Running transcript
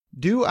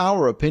Do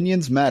Our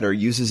Opinions Matter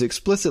uses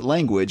explicit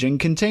language and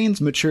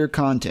contains mature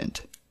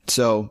content.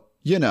 So,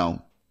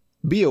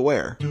 be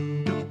aware.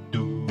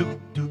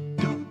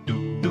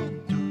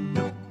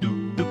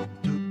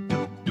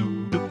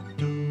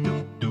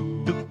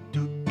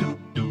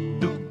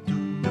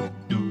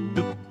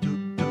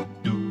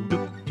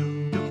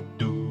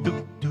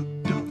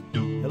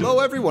 Hello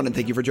everyone, and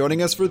thank you for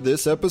joining us for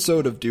this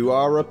episode of Do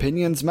Our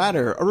Opinions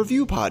Matter, a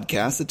review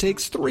podcast that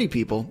takes three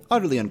people,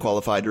 utterly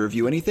unqualified to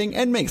review anything,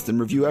 and makes them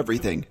review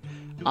everything.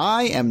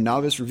 I am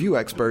novice review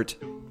expert,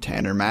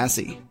 Tanner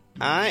Massey.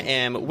 I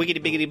am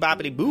wiggity biggity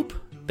boppity boop,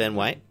 Ben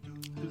White.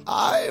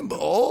 I'm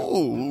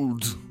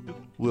old,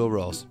 Will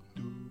Ross.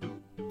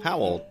 How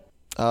old?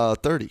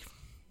 30.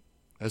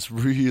 That's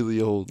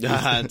really old.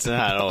 That's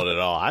not old at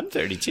all. I'm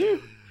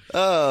 32.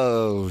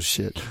 Oh,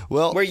 shit.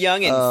 Well, we're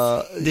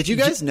youngins. Did you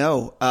guys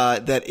know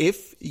that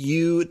if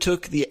you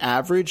took the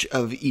average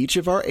of each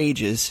of our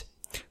ages,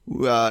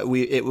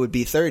 it would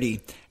be 30?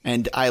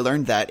 And I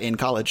learned that in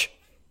college.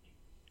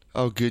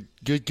 Oh, good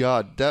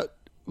God.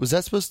 Was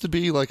that supposed to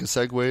be like a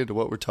segue into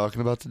what we're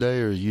talking about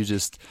today, or you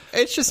just?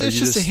 It's just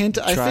a hint.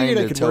 I figured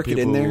I could work it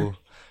in there.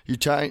 You're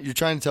trying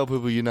to tell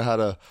people you know how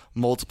to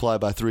multiply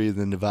by 3 and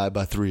then divide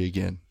by 3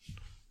 again.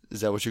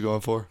 Is that what you're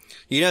going for?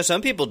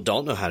 Some people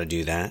don't know how to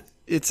do that.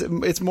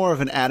 It's more of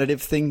an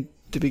additive thing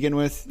to begin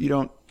with. You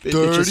don't. 30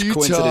 it's just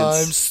coincidence.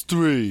 times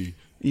 3.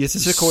 Yes,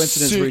 it's a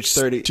coincidence. Reach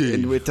 30,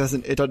 and it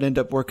doesn't end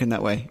up working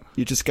that way.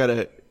 You just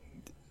gotta.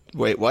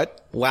 Wait,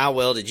 what? Wow,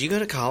 Will, did you go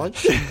to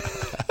college?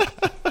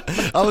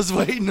 I was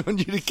waiting on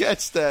you to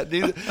catch that,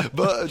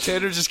 but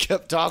Tanner just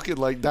kept talking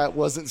like that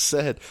wasn't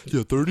said.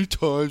 Yeah, 30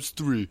 times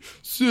 3,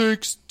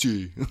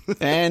 60.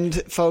 And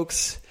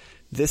folks,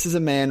 this is a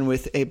man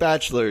with a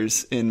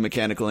bachelor's in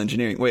mechanical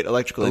engineering. Wait,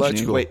 electrical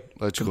engineering.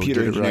 Wait,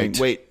 computer engineering. Right.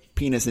 Wait,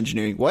 penis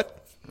engineering.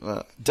 What?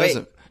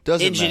 Doesn't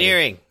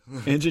engineering.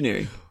 Matter.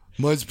 Engineering.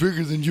 Mine's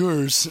bigger than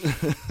yours.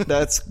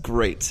 That's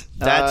great.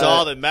 That's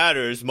all that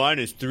matters. Mine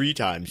is 3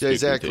 times bigger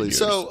exactly. than yours.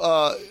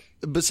 So,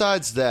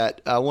 besides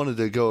that, I wanted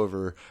to go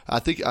over. I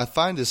think I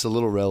find this a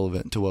little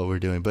relevant to what we're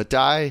doing, but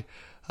I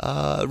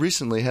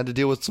recently had to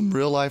deal with some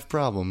real life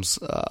problems.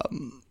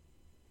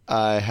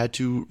 I had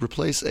to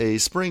replace a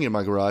spring in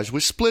my garage,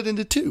 which split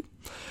into 2.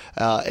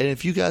 And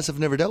if you guys have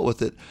never dealt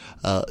with it,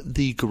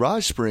 the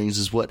garage springs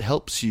is what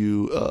helps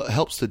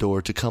the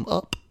door to come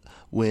up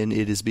when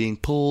it is being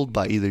pulled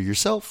by either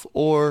yourself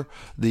or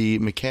the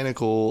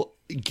mechanical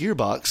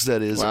gearbox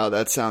that is. Wow,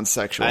 that sounds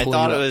sexual. I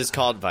thought it was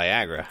called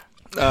Viagra.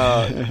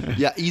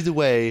 Yeah, either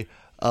way,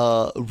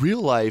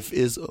 real life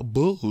is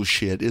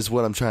bullshit is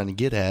what I'm trying to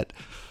get at.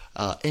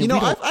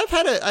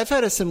 I've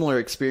had a similar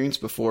experience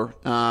before.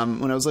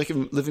 When I was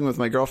living with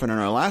my girlfriend in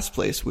our last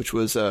place, which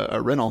was a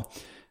rental.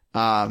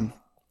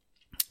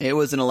 It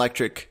was an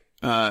electric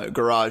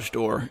garage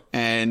door,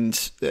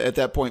 and at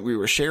that point we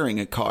were sharing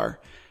a car.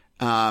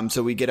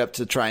 So we get up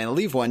to try and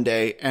leave one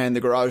day, and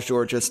the garage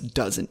door just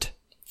doesn't.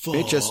 Fuck.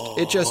 It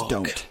just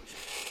don't.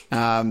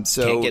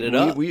 So can't get it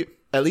up. We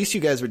at least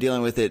you guys were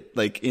dealing with it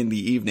like in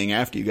the evening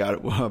after you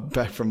got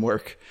back from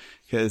work,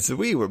 because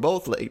we were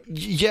both late.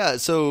 Yeah.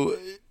 So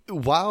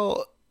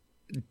while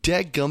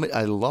dadgummit,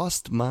 I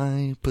lost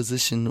my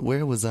position.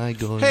 Where was I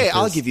going? Hey,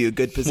 I'll give you a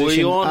good position. Were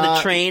you on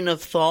the train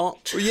of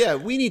thought? Yeah,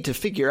 we need to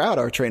figure out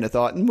our train of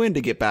thought and when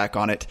to get back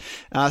on it.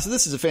 So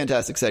this is a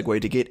fantastic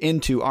segue to get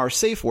into our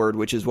safe word,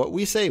 which is what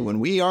we say when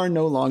we are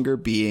no longer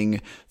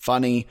being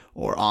funny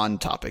or on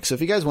topic. So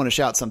if you guys want to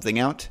shout something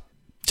out.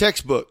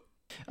 Textbook.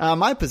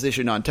 My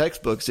position on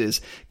textbooks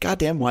is,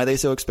 goddamn, why are they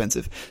so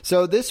expensive?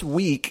 So this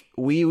week,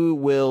 we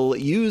will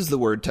use the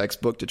word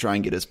textbook to try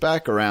and get us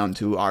back around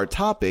to our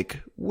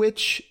topic,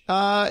 which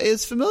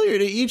is familiar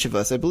to each of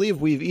us. I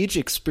believe we've each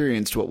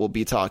experienced what we'll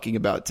be talking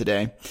about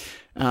today.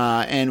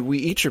 And we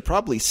each are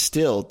probably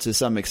still, to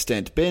some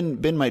extent,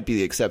 Ben might be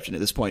the exception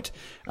at this point,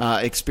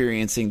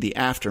 experiencing the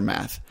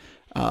aftermath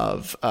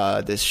of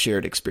this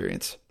shared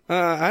experience.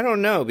 I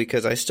don't know,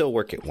 because I still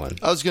work at one.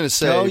 I was going to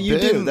say, oh, you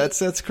do.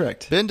 That's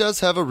correct. Ben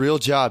does have a real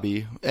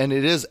jobby, and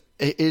it is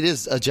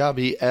a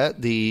jobby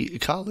at the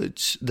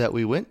college that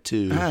we went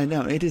to. I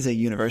know it is a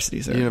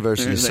university, sir.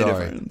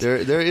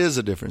 There is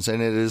a difference,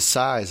 and it is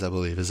size, I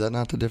believe. Is that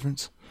not the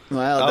difference?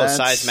 Well,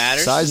 size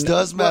matters. Size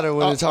does matter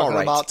when we're talking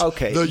about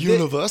the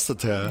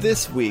university.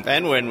 This week,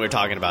 and when we're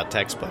talking about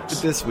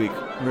textbooks. This week,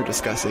 we're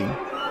discussing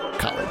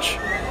college.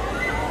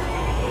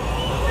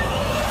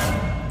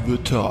 The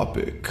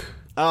topic.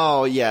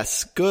 Oh,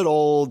 yes. Good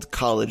old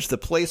college, the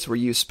place where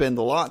you spend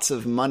lots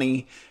of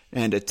money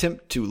and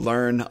attempt to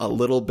learn a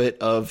little bit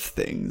of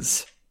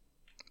things.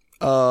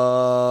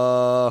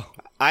 I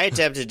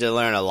attempted to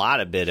learn a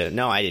lot of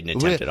No, I didn't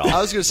attempt at all.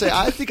 I was going to say,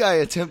 I think I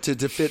attempted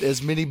to fit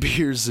as many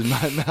beers in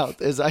my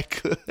mouth as I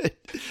could.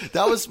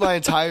 That was my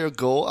entire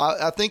goal.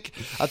 I think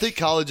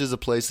college is a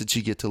place that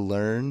you get to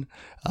learn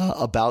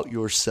about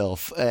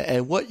yourself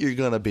and what you're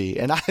going to be.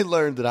 And I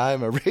learned that I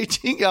am a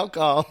raging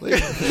alcoholic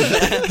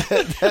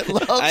that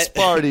loves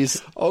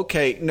parties.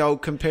 Okay, no,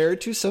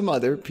 compared to some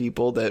other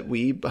people that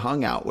we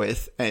hung out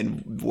with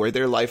and where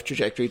their life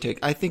trajectory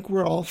I think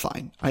we're all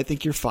fine. I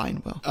think you're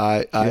fine, Will.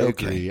 I Okay.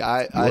 agree.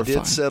 I did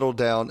fine. settle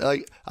down.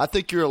 Like, I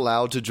think you're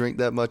allowed to drink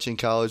that much in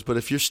college, but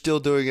if you're still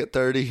doing it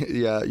 30,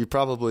 yeah, you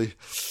probably...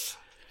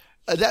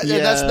 and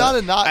that's not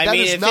a not. I That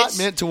mean, is if not it's-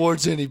 meant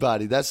towards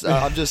anybody. That's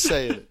I'm just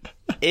saying it.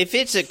 If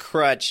it's a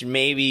crutch,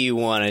 maybe you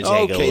want to take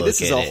a look Okay, this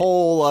is at a it.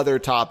 whole other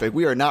topic.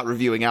 We are not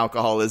reviewing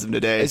alcoholism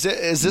today. Is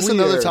this We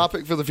another are-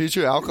 topic for the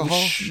future?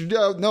 Alcohol?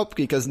 No, nope,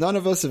 because none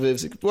of us have.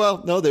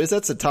 Well, no,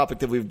 that's a topic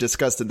that we've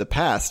discussed in the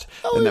past,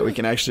 and that we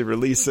can actually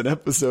release an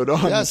episode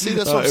on. Yeah, see,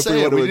 that's what I'm if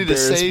saying. want We need to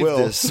embarrass save Will.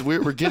 this.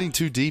 We're getting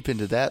too deep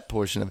into that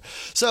portion of it.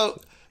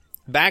 So,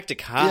 Back to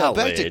college.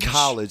 yeah, back to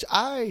college.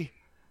 I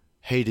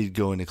hated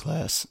going to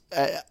class.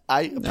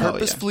 I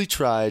purposefully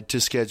tried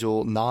to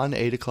schedule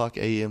non-8 o'clock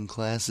a.m.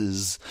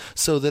 classes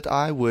so that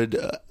I would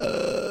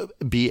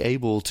be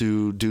able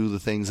to do the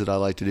things that I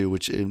like to do,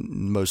 which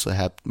most of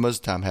the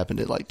time happened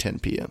at like 10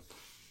 p.m.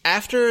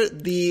 After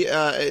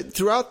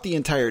throughout the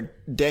entire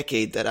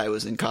decade that I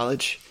was in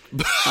college,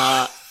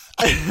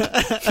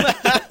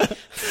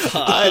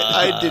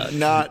 I did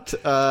not.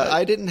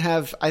 I didn't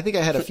have. I think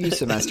I had a few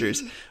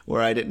semesters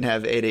where I didn't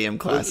have 8 a.m.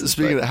 classes.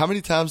 Speaking of, how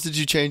many times did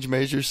you change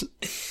majors?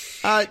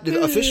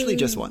 Officially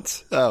just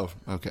once. Oh,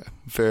 okay,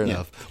 fair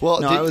enough.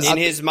 Well, No, I was- In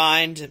his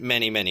mind,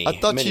 many. I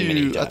thought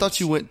many I thought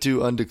you went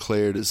to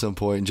undeclared at some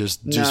point and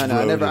just No, I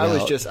wrote never.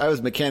 it out. I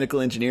was mechanical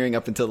engineering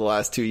up until the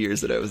last 2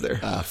 years that I was there.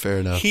 Fair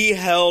enough. He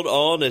held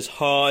on as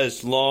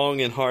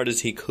long and hard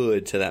as he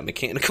could to that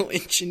mechanical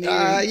engineering.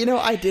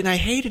 I did. I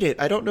hated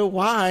it. I don't know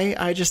why.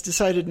 I just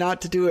decided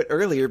not to do it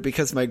earlier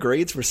because my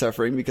grades were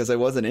suffering because I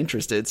wasn't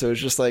interested. So it's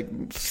just like,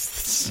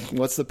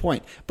 what's the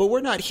point? But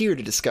we're not here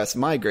to discuss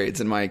my grades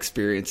and my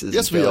experiences.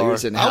 Yes, and we are.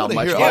 failures and I how wanna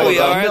much. hear Yeah, all we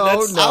about- are. No,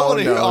 That's- no, I want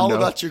to hear no, all no.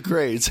 about your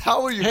grades.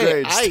 How were your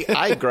Hey, grades?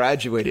 I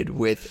graduated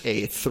with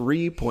a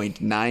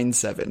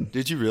 3.97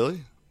 Did you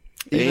really?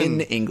 in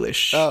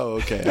English. Oh,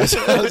 okay. I was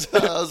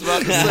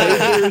about to say.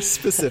 Very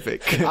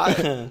specific.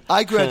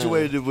 I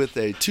graduated with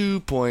a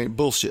 2-point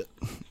bullshit.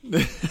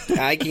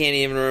 I can't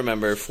even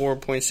remember.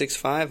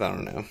 4.65? I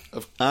don't know.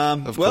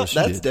 Of Well, course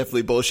you that's did.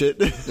 definitely bullshit.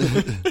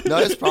 No,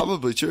 it's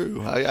probably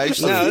true. I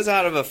actually. No, it was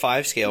out of a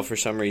 5 scale for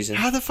some reason.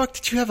 How the fuck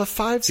did you have a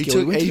 5 he skill?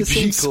 took We went to the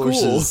same AP school.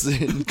 courses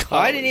in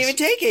college. I didn't even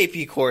take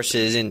AP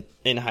courses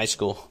in high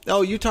school.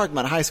 Oh, you talking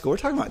about high school? We're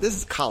talking about this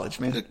is college,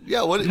 man.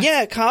 Yeah, what?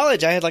 Yeah,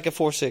 college. I had like a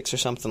 4.6 or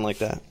something like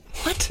that.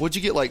 What? Would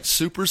you get like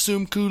super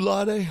sum cum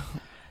laude?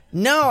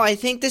 No, I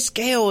think the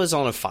scale was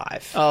on a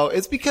 5. Oh,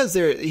 it's because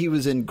he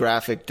was in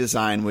graphic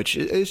design, which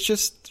is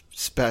just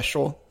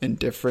special and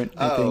different.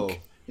 I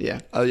think.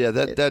 Yeah. Oh yeah,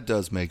 that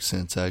does make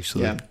sense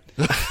actually. Yeah.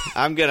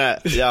 I'm gonna.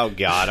 Oh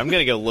God, I'm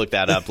gonna go look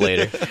that up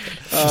later.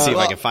 See if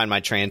I can find my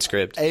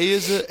transcript. A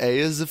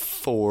is a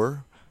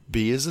 4,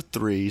 B is a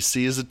 3,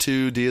 C is a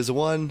 2, D is a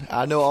 1.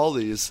 I know all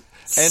these.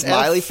 And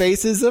Smiley F-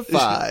 face is a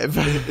 5.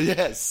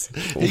 Yes,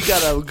 he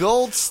got a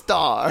gold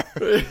star.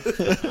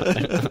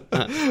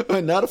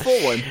 Not a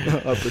full one,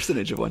 a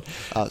percentage of one.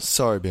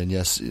 Sorry, Ben.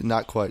 Yes,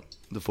 not quite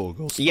the full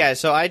gold star. Yeah,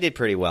 so I did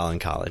pretty well in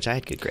college. I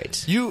had good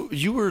grades. You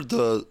were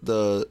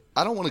the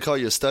I don't want to call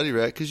you a study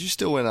rat because you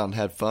still went out and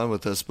had fun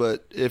with us.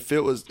 But if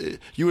it was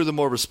you were the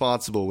more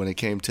responsible when it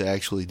came to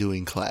actually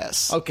doing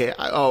class. Okay.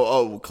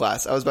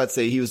 Class. I was about to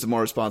say he was the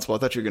more responsible. I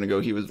thought you were going to go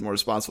he was more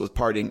responsible with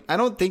partying. I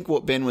don't think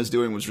what Ben was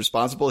doing was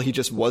responsible. He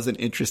just wasn't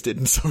interested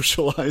in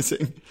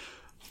socializing.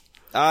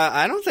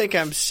 I don't think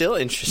I'm still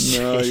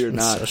interested. No, you're in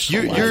not.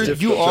 social life. It's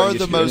You difficult are trying to the get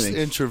you to do most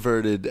anything.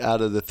 introverted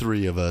out of the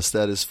three of us.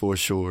 That is for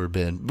sure,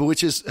 Ben. But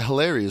which is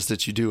hilarious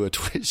that you do a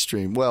Twitch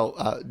stream. Well,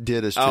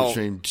 did a Twitch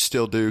stream,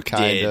 still do,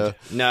 kind of.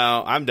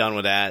 No, I'm done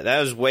with that. That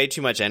was way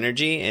too much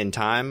energy and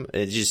time.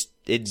 It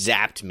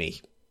zapped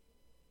me.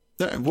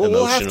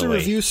 We'll have to emotionally.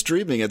 review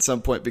streaming at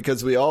some point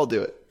because we all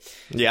do it.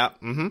 Yeah.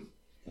 Mm-hmm.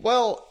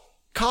 Well,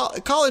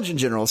 college in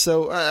general.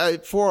 So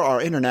for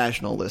our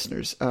international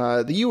listeners,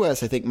 the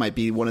U.S. I think might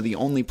be one of the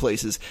only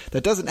places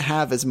that doesn't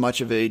have as much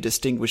of a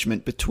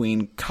distinguishment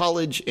between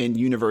college and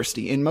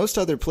university. In most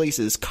other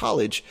places,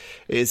 college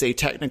is a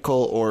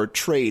technical or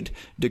trade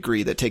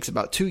degree that takes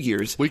about 2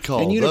 years. We call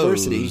and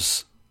university,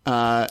 those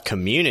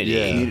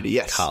Community.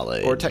 yes,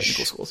 College. or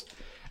technical schools.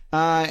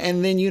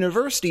 And then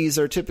universities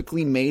are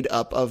typically made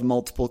up of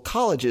multiple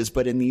colleges,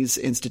 but in these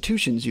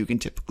institutions, you can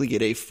typically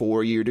get a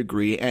 4-year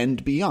degree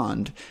and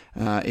beyond,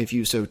 if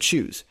you so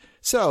choose.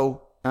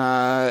 So,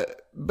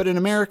 but in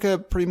America,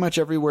 pretty much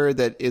everywhere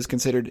that is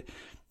considered,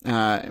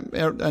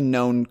 a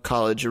known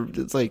college, or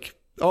it's like,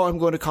 oh, I'm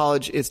going to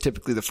college, it's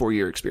typically the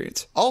 4-year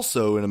experience.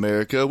 Also in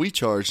America, we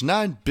charge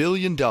 $9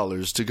 billion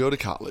to go to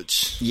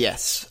college.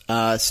 Yes.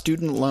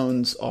 Student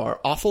loans are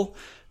awful.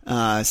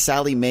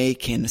 Sally Mae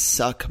can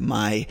suck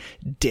my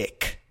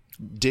dick.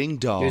 Ding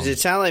dong. Is it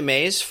Sally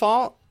Mae's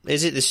fault?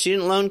 Is it the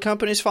student loan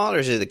company's fault, or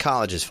is it the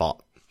college's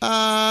fault?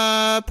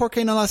 ¿Por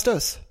qué no las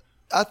dos?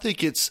 I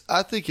think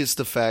it's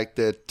the fact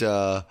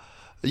that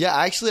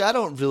actually I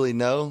don't really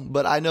know,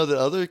 but I know that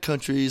other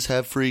countries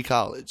have free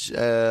college,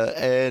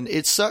 and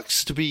it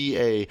sucks to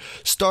be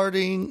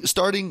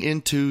starting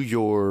into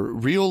your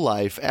real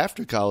life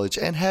after college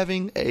and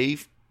having a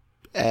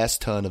ass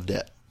ton of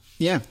debt.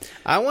 Yeah.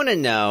 I want to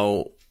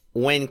know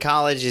when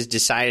colleges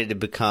decided to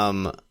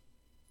become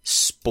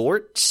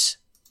sports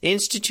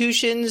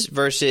institutions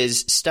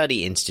versus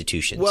study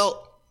institutions.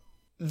 Well,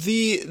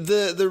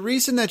 the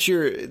reason that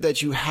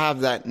you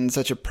have that in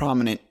such a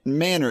prominent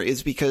manner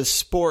is because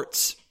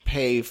sports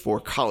pay for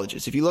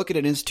colleges. If you look at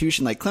an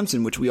institution like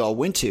Clemson, which we all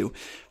went to,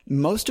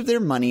 most of their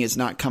money is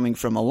not coming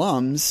from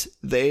alums.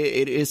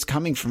 It is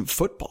coming from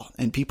football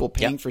and people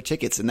paying for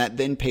tickets, and that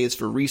then pays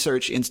for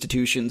research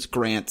institutions,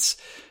 grants,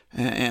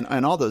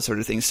 and all those sort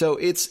of things. So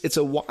it's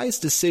a wise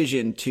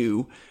decision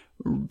to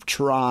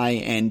try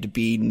and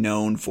be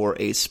known for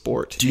a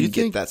sport and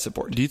get that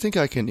support. Do you think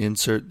I can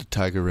insert the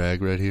tiger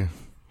rag right here?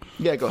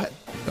 Yeah, go ahead.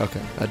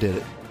 Okay, I did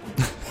it.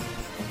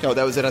 Oh,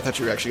 that was it? I thought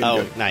you were actually going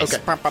to do it. Nice.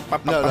 Okay.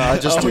 No, I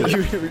just did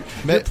it.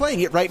 You're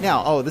playing it right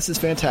now. Oh, this is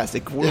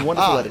fantastic. We're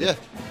wonderful at it.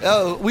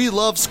 Yeah. We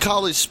love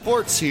college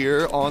sports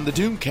here on the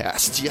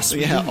Doomcast. Yes,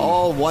 we do.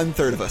 All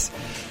 1/3 of us.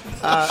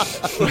 I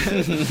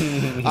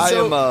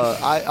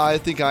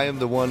think I am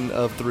the one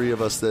of three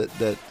of us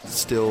that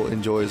still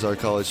enjoys our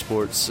college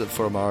sports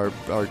from our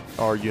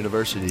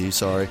university.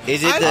 Sorry.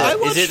 Is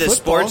it the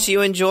sports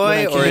you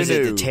enjoy, or is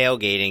it the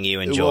tailgating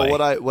you enjoy?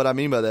 Well, what I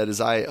mean by that is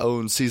I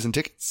own season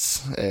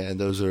tickets, and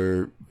those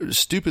are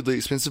stupidly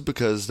expensive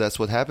because that's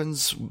what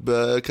happens.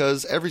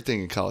 Because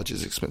everything in college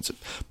is expensive.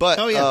 But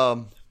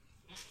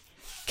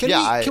can we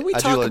I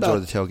talk do about enjoy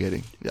the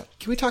tailgating. Yeah.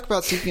 Can we talk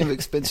about, speaking of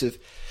expensive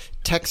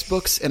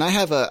textbooks? And I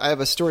have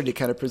a story to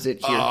kind of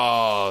present here.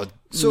 Oh,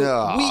 so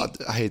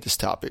I hate this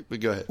topic, but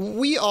go ahead.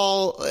 We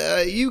all,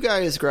 you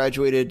guys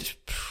graduated,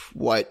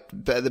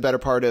 the better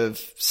part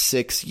of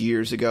 6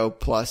 years ago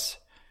plus.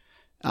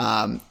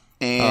 And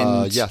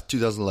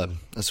 2011.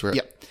 That's right.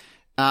 Yep.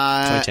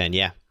 2010,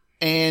 yeah.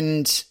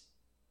 And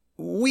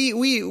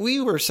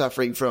we were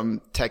suffering from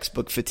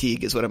textbook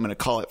fatigue, is what I'm going to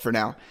call it for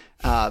now.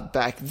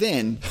 Back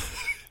then.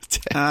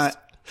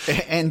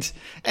 And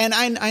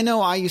I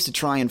know I used to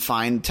try and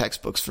find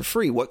textbooks for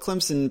free. What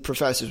Clemson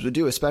professors would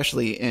do,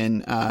 especially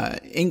in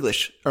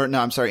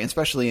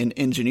especially in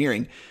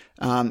engineering,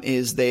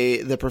 is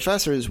the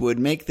professors would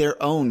make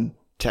their own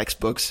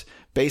textbooks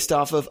based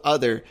off of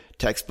other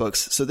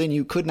textbooks. So then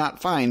you could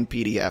not find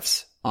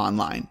PDFs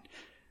online,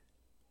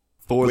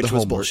 which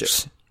was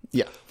bullshit.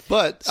 Yeah.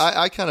 But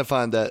I kind of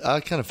found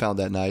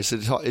that nice.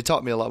 It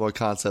taught me a lot more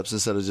concepts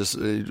instead of just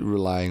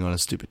relying on a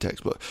stupid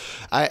textbook.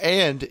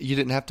 And you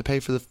didn't have to pay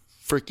for the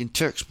freaking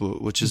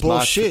textbook, which is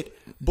bullshit.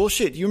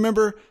 Bullshit. You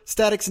remember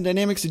statics and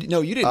dynamics?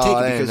 No, you didn't take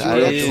it because I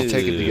didn't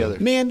take it together.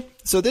 Man,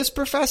 so this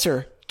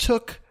professor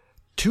took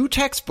 2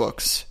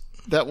 textbooks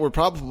that were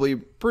probably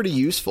pretty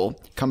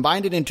useful,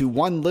 combined it into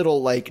one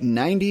little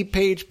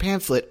 90-page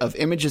pamphlet of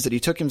images that he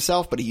took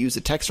himself, but he used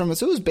the text from it.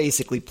 So it was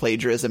basically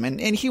plagiarism, and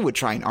he would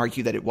try and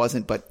argue that it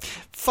wasn't, but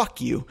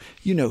fuck you.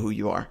 You know who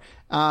you are.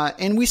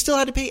 And we still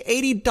had to pay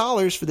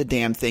 $80 for the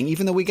damn thing,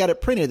 even though we got it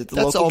printed at the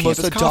local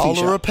campus coffee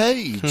shop. That's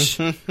almost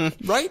 $1 a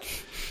page.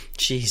 Right?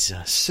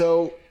 Jesus.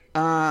 So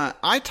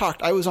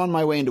I was on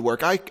my way into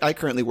work. I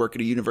currently work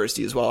at a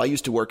university as well. I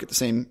used to work at the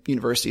same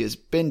university as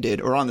Ben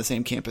did, or on the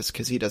same campus,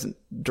 because he doesn't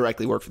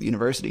directly work for the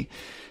university.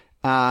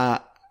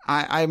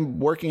 I'm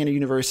working at a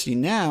university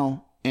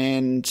now,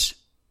 and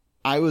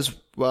I was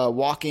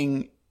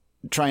walking,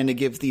 trying to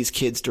give these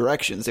kids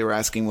directions. They were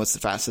asking what's the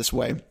fastest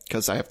way,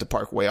 because I have to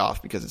park way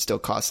off, because it still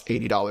costs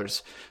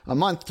 $80 a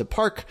month to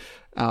park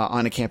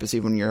on a campus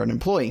even when you're an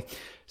employee.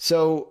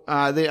 So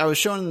I was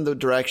showing them the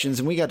directions,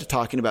 and we got to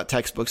talking about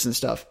textbooks and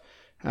stuff.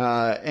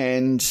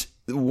 And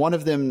one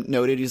of them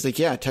noted, he's like,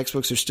 yeah,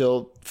 textbooks are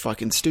still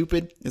fucking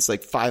stupid. It's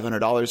like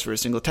 $500 for a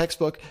single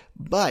textbook.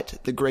 But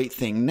the great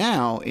thing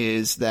now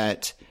is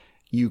that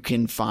you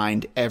can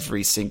find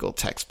every single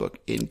textbook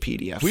in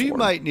PDF We form.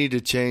 might need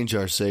to change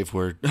our safe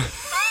word.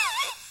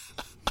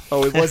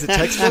 Oh, it was a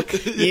textbook?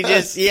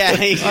 I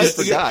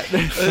forgot.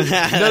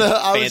 No,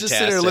 I was just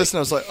sitting there listening.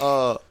 I was like,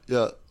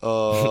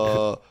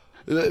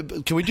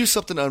 can we do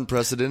something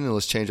unprecedented and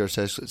let's change our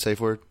safe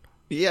word?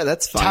 Yeah,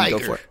 that's fine. Tiger.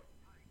 Go for it.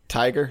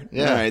 Tiger?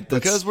 Yeah, all right,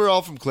 because we're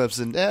all from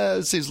Clemson.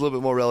 It seems a little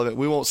bit more relevant.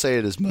 We won't say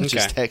it as much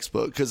as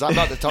textbook, because I'm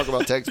about to talk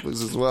about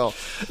textbooks as well.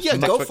 Yeah,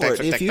 go for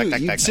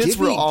it. Since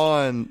we're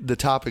on the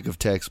topic of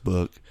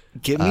textbook,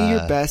 give me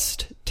your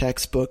best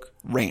textbook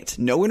rant.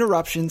 No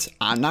interruptions.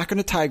 I'm not going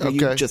to tiger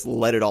you. Just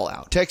let it all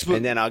out. Textbook,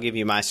 and then I'll give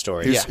you my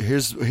story.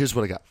 Here's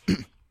what I got.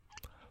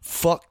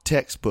 Fuck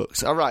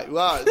textbooks. All right.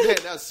 Wow, man,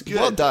 that's good.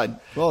 Well done.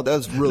 Well, that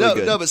was really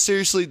good. No, but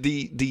seriously,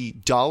 the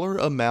dollar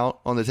amount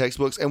on the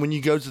textbooks, and when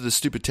you go to the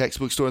stupid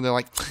textbook store and they're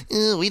like,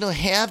 oh, we don't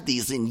have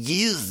these in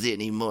use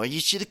anymore. You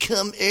should have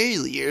come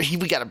earlier.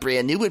 We got a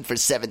brand new one for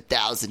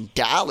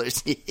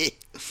 $7,000.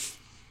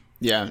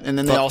 Yeah, and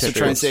then they also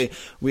try and say,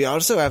 we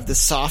also have the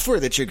software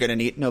that you're going to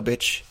need. No,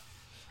 bitch.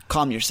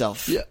 Calm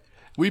yourself. Yeah.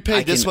 We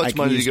paid this I much can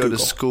money to use go to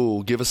Google.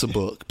 school. Give us a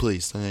book,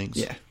 please. Thanks.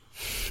 Yeah.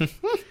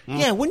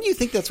 Yeah, wouldn't you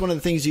think that's one of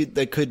the things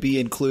that could be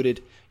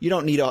included? You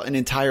don't need an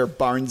entire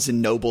Barnes &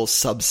 Noble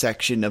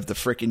subsection of the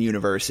frickin'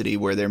 university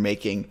where they're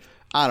making,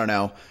 I don't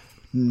know,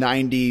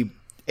 98%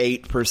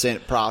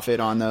 profit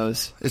on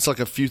those. It's like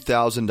a few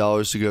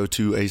 $1,000s to go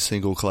to a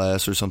single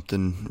class or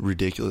something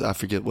ridiculous. I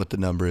forget what the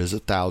number is,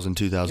 $1,000,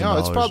 $2,000. No,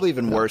 it's probably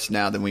even worse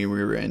now than we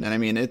were in. And I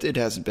mean, it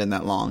hasn't been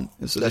that long.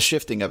 So the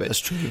shifting of it. That's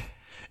true.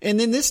 And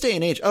in this day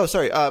and age,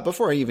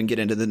 before I even get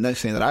into the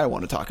next thing that I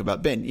want to talk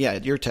about, Ben, yeah,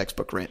 your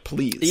textbook rant,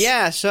 please.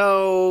 Yeah,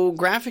 so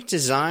graphic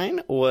design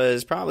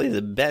was probably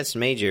the best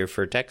major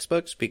for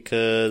textbooks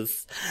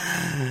because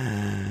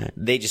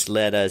they just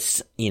let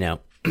us,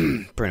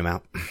 print them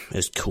out. It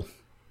was cool.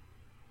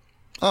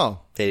 Oh.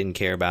 They didn't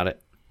care about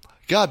it.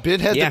 God, Ben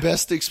had Yeah. the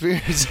best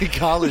experience in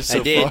college so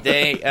I did. far.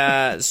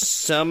 They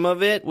some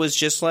of it was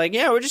just like,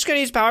 yeah, we're just going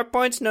to use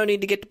PowerPoints. No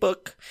need to get the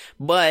book.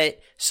 But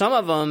some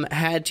of them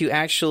had to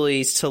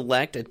actually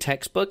select a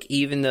textbook,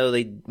 even though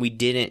we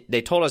didn't.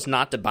 They told us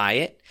not to buy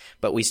it,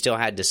 but we still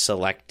had to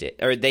select it,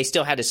 or they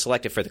still had to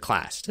select it for the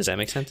class. Does that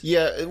make sense?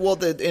 Yeah, well,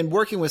 in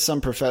working with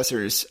some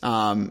professors,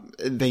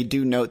 they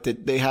do note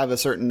that they have a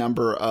certain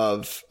number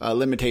of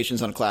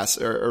limitations on class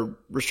or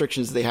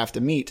restrictions they have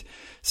to meet.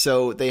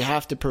 So they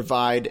have to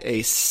provide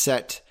a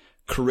set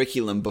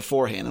curriculum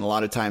beforehand, and a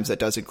lot of times that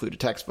does include a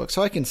textbook.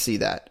 So I can see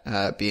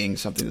that being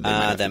something that they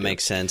might have to That do.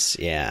 makes sense.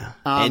 Yeah.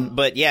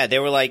 But yeah, they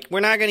were like, we're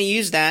not going to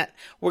use that.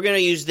 We're going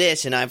to use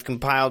this, and I've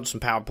compiled some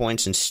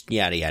PowerPoints and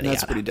yada yada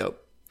That's yada. pretty dope.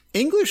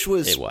 English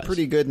was It was.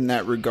 pretty good in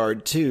that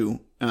regard too,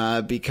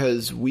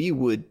 because we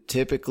would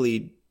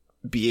typically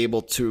be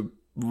able to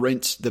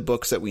rent the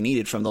books that we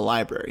needed from the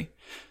library.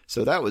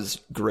 So that was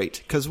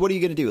great. Because what are you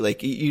going to do?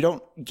 Like, you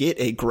don't get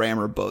a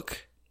grammar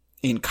book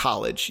in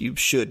college. You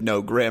should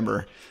know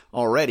grammar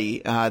already.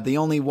 The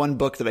only one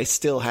book that I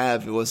still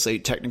have was a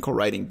technical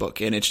writing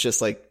book, and it's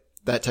just like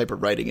that type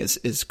of writing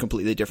is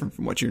completely different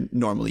from what you're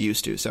normally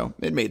used to. So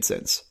it made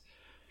sense.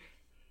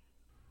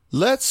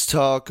 Let's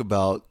talk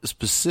about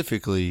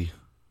specifically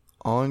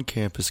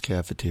on-campus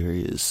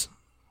cafeterias.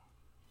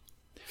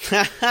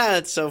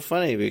 That's so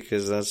funny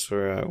because that's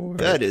where I work.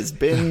 That is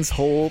Ben's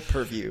whole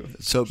purview.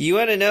 So You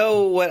want to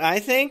know what I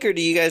think, or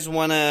do you guys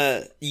want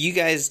to? You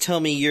guys tell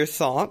me your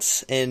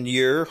thoughts and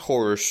your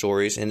horror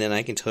stories, and then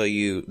I can tell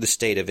you the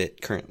state of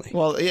it currently.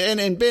 Well,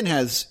 and Ben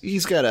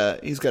he's got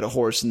a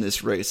horse in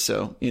this race,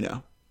 so yeah,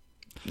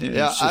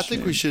 it's I just-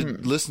 think we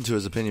should listen to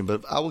his opinion,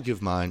 but I will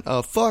give mine.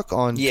 Fuck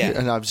on. Yeah.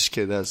 And I'm just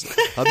kidding.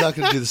 I'm not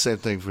going to do the same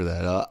thing for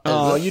that.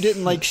 Oh, you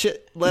didn't like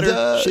shit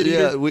letter? Shit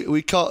yeah, eater?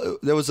 we call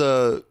there was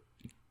a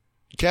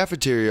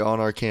cafeteria on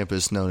our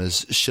campus known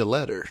as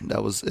Shilletter.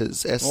 That was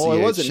SCHI. Well,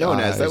 it wasn't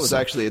known as. That was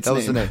actually its that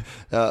was the name.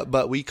 name.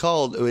 But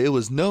it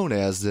was known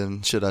as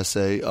then, should I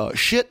say,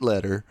 shit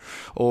letter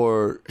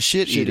or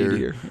shit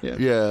eater.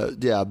 eater,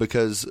 Yeah,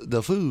 because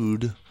the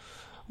food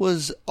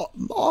was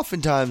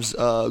oftentimes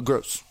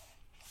gross.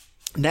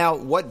 Now,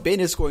 what Ben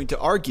is going to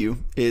argue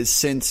is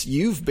since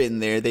you've been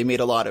there, they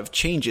made a lot of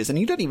changes, and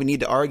you don't even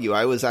need to argue.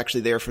 I was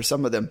actually there for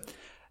some of them.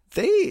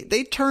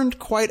 They turned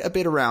quite a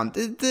bit around.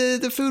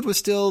 The food was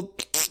still.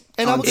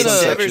 And I'm It's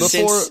gonna ever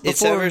since-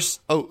 it's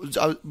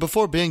ever-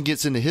 before Ben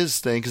gets into his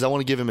thing, because I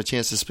want to give him a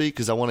chance to speak,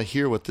 because I want to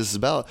hear what this is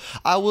about.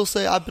 I will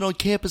say I've been on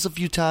campus a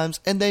few times,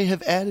 and they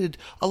have added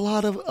a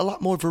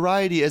lot more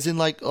variety. As in,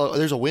 like,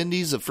 there's a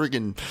Wendy's, a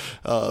friggin'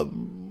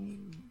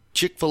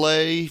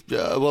 Chick-fil-A.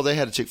 Well, they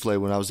had a Chick-fil-A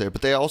when I was there,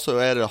 but they also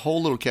added a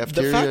whole little The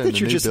cafeteria. fact in that the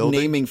you're new just building.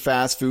 naming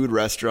fast food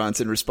restaurants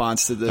in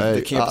response to the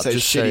Hey, campus has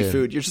just shitty saying.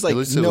 food, you're just At like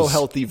least it no was-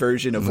 healthy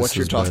version of this what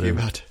you're is talking better.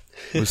 about.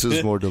 This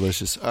is more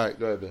delicious. All right,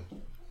 go ahead, Ben.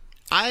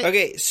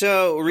 Okay,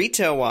 so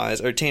retail wise,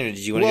 or Tanner, did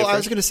you want to Well, go I was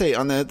first? going to say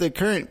on the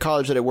current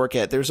college that I work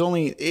at,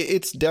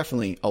 it's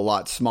definitely a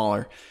lot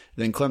smaller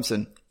than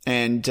Clemson,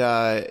 and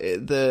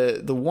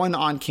the one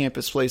on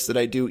campus place that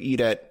I do eat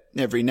at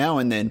every now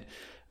and then,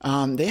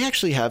 they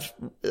actually have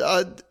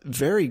a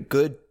very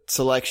good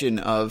selection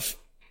of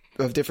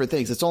different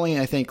things. It's only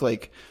I think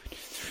like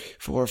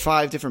 4 or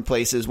 5 different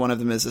places. One of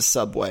them is a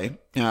Subway,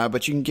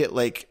 but you can get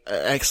like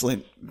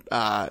excellent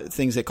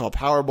things they call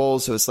power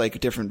bowls. So it's like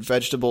different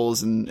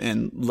vegetables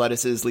and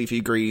lettuces,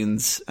 leafy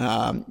greens,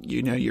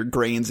 your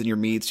grains and your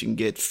meats. You can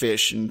get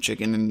fish and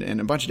chicken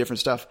and a bunch of different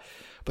stuff.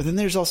 But then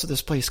there's also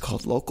this place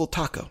called Local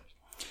Taco,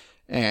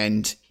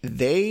 and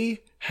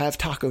they have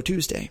Taco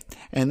Tuesday,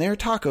 and their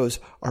tacos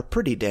are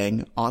pretty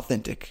dang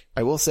authentic.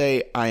 I will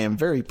say I am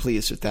very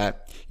pleased with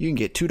that. You can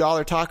get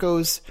 $2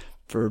 tacos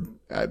for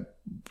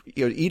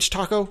each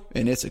taco,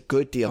 and it's a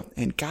good deal.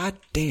 And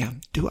goddamn,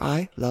 do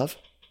I love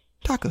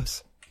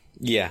tacos.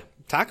 Yeah.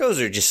 Tacos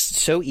are just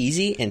so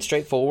easy and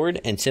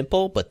straightforward and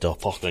simple, but they're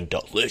fucking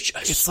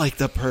delicious. It's like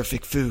the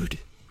perfect food.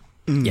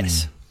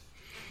 Yes.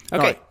 Okay. All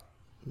right.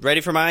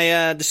 Ready for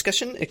my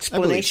discussion,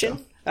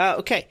 explanation?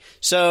 Okay.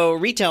 So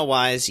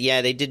retail-wise,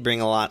 yeah, they did bring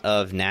a lot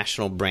of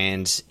national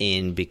brands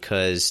in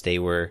because they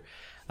were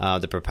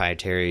the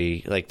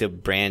proprietary, like the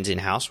brands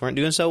in-house weren't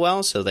doing so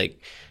well. So they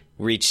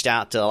reached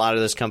out to a lot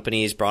of those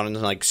companies, brought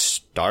in like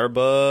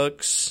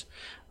Starbucks,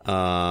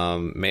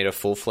 Made a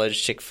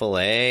full-fledged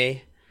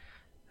Chick-fil-A.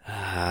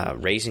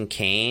 Raising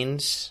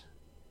Cane's.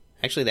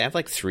 Actually, they have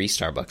like 3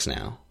 Starbucks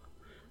now.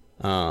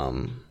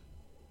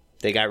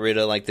 They got rid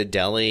of like the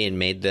deli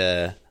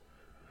and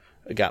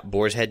got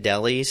Boar's Head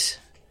delis,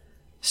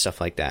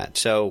 stuff like that.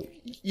 So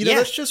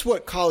that's just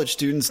what college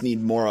students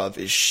need more of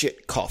is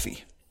shit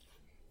coffee.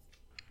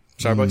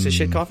 Starbucks is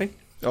shit coffee?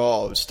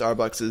 Oh,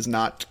 Starbucks is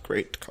not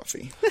great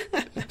coffee.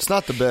 It's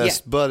not the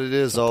best, but it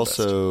is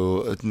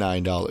also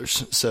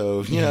 $9.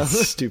 So,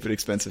 stupid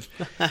expensive.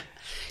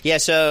 Yeah,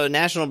 so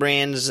national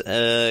brands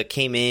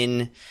came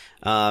in,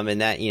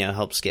 and that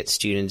helps get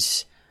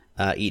students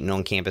eating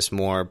on campus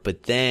more.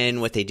 But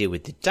then what they did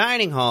with the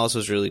dining halls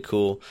was really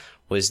cool.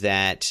 Was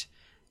that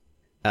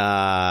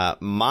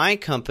my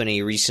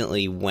company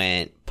recently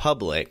went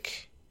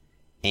public,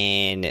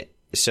 and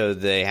so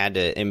they had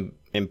to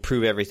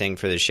improve everything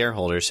for the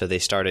shareholders. So they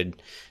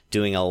started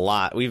doing a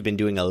lot. We've been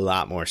doing a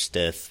lot more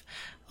stuff,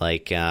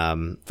 like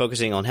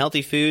focusing on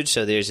healthy food.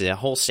 So there's a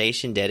whole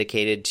station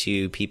dedicated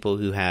to people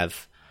who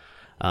have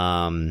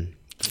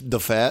the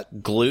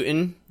fat,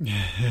 gluten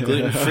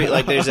free.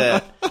 Like they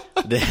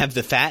have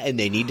the fat and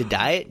they need to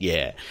diet.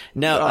 Yeah,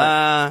 no.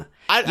 I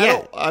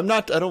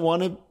don't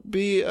want to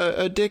be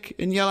a dick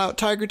and yell out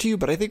tiger to you,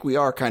 but I think we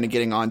are kind of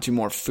getting on to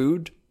more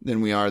food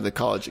than we are the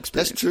college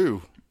experience. That's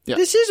true. Yeah.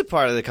 This is a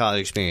part of the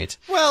college experience.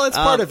 Well, it's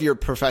part of your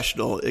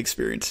professional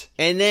experience.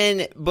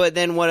 But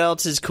then what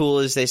else is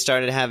cool is they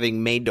started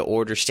having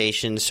made-to-order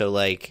stations. So,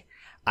 like,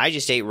 I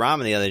just ate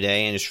ramen the other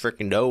day, and it's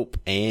freaking dope,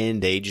 and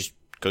they just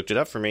cooked it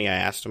up for me.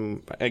 I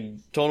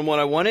told them what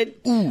I wanted.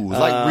 Ooh,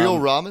 like real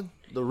ramen?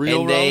 The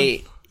real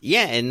ramen?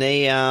 Yeah, and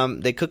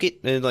they cook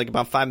it in like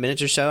about 5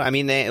 minutes or so. I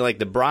mean,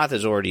 the broth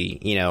is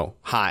already,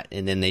 hot,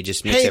 and then they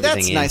just mix everything in.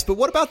 Hey, that's nice, but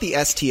what about the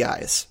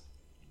STIs?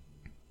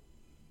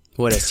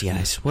 What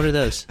STIs? What are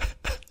those?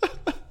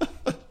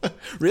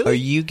 Really? Are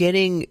you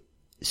getting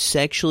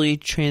sexually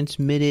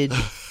transmitted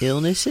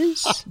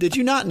illnesses? Did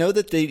you not know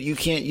that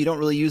you don't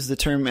really use the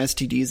term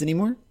STDs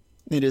anymore?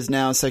 It is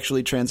now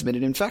sexually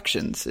transmitted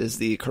infections is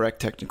the correct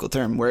technical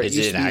term. Where it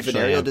used to be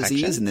venereal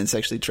disease and then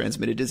sexually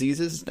transmitted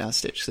diseases, now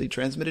sexually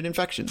transmitted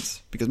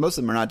infections. Because most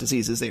of them are not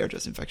diseases, they are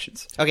just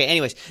infections. Okay,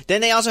 anyways.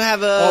 Then they also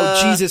have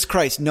Oh, Jesus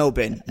Christ. No,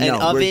 Ben.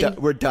 No, oven.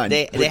 We're done.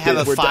 They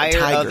have a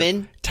fire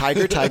oven.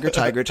 Tiger.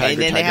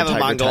 And then they have a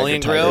Mongolian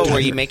grill where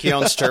you make your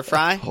own stir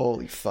fry.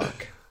 Holy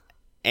fuck.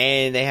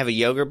 And they have a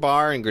yogurt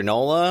bar and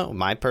granola,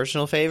 my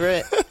personal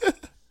favorite.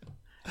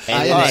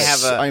 And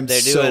I'm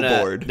so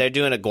bored. They're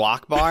doing a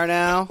guac bar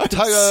now.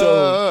 Tiger.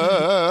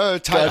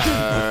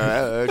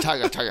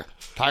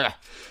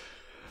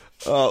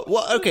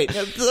 Well, okay.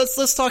 Now,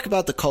 let's talk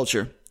about the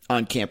culture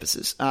on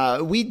campuses.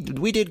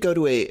 We did go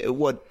to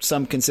what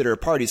some consider a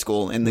party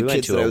school, and the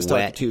kids that I was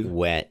talking to,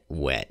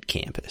 wet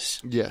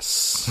campus.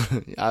 Yes,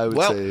 I would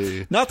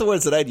say not the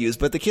words that I'd use,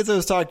 but the kids I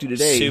was talking to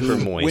today, super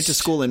who moist, went to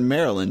school in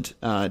Maryland.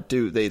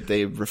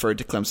 They referred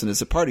to Clemson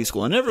as a party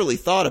school. I never really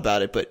thought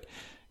about it, but.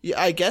 Yeah,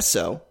 I guess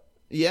so.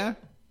 Yeah.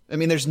 I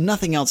mean, there's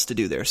nothing else to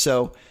do there.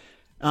 So,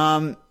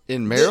 in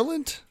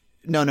Maryland?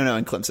 No,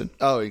 in Clemson.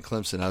 Oh, in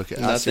Clemson. Okay.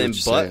 Nothing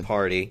but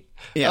party.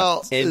 Yeah.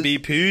 Well,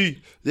 NBP.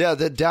 Yeah,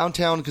 the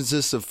downtown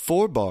consists of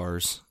 4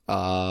 bars,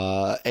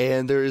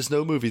 and there is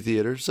no movie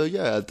theater. So,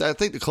 yeah, I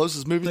think the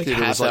closest movie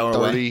theater was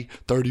like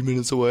 30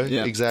 minutes away.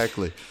 Yeah.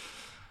 Exactly.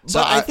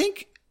 So I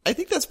think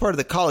that's part of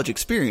the college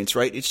experience,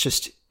 right? It's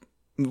just,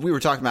 we were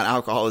talking about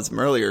alcoholism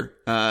earlier,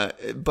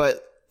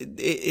 but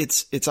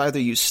it's either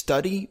you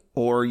study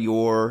or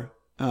you're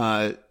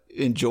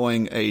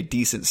enjoying a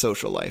decent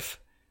social life.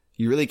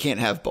 You really can't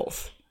have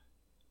both.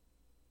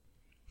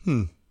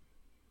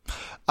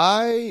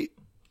 I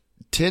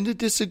tend to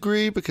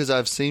disagree because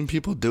I've seen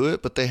people do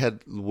it, but they had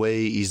way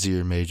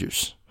easier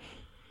majors.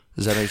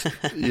 Does that make sense?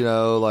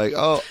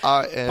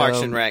 I am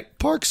Parks and Rec.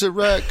 Parks and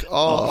Rec.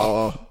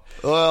 Oh.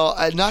 Well,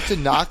 not to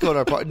knock on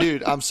our part,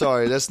 dude. I'm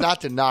sorry. That's not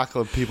to knock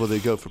on people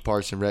that go for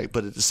Parks and Rec,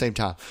 but at the same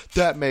time,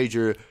 that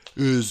major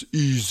is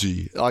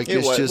easy. Like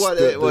it's just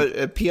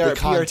a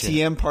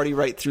PRTM party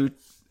right through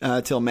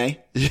till May.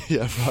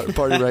 Yeah,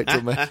 party right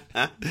till May.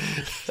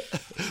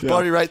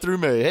 Party right through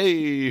May.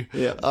 Hey,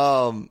 yeah.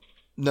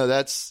 No,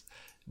 there's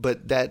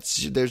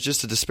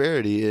just a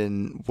disparity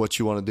in what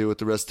you want to do with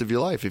the rest of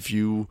your life. If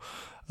you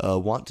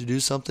want to do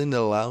something that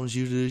allows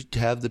you to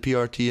have the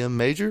PRTM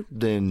major,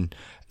 then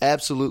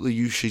absolutely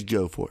you should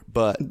go for it.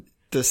 But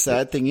the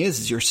sad thing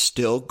is you're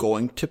still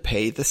going to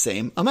pay the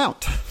same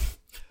amount.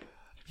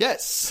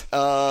 Yes,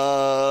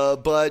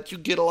 but you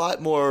get a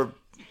lot more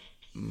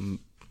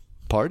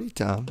party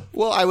time.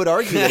 Well, I would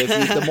argue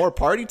that the more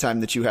party time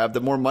that you have, the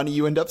more money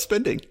you end up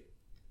spending.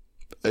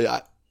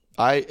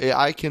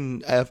 I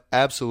can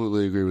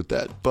absolutely agree with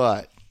that,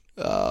 but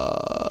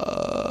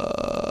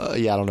I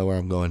don't know where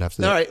I'm going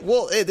after that. All right,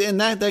 well,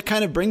 and that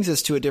kind of brings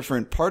us to a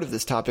different part of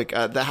this topic,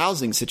 the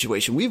housing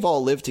situation. We've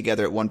all lived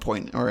together at one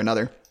point or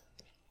another,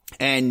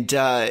 and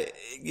I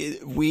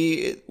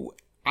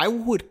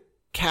would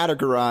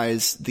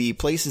categorize the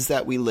places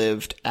that we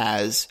lived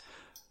as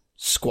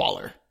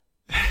squalor,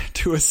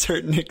 to a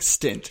certain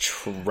extent.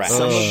 Trash.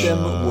 Some of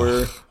them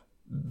were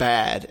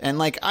bad. And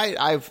like,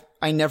 I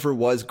never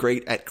was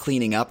great at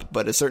cleaning up,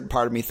 but a certain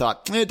part of me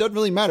thought, it doesn't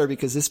really matter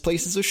because this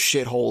place is a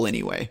shithole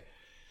anyway.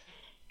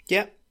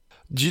 Yeah.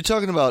 You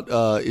talking about,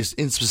 is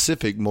in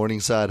specific,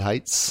 Morningside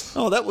Heights?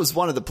 Oh, that was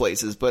one of the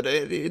places, but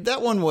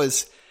that one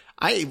was,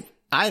 I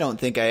don't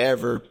think I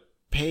ever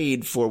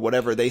paid for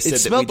whatever they said It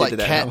that we smelled did like to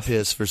that cat house.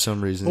 piss for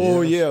some reason.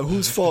 Oh yeah,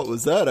 whose fault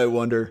was that, I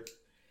wonder?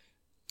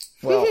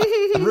 Well,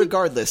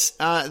 regardless,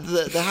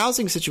 the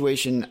housing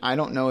situation, I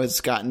don't know,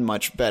 has gotten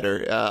much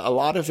better. A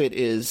lot of it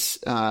is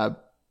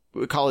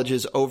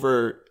colleges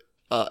over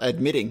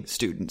admitting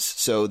students,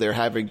 so they're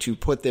having to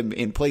put them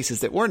in places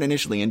that weren't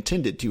initially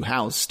intended to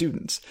house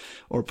students,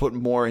 or put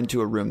more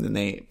into a room than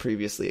they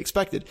previously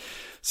expected.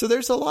 So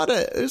there's a lot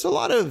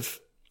of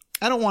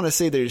I don't want to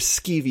say there's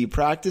skeevy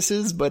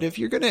practices, but if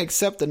you're going to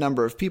accept a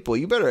number of people,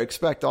 you better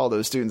expect all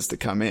those students to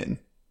come in.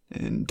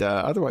 And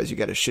otherwise, you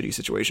got a shitty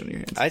situation on your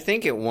hands. I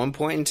think at one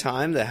point in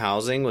time, the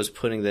housing was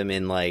putting them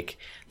in, like,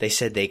 they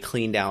said they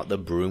cleaned out the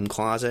broom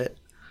closet.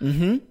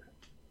 Mm-hmm.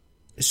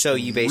 So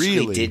you basically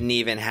Really? didn't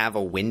even have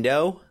a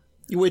window.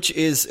 Which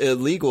is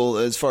illegal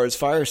as far as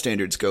fire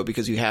standards go,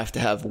 because you have to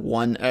have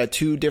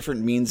two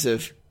different means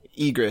of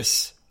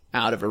egress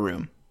out of a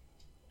room.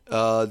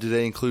 Do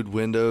they include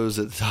windows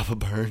at the top of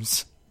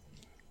burns?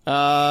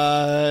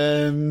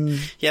 Yeah,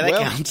 that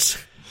well, counts.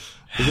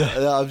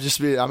 I'm just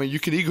being, I mean, you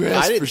can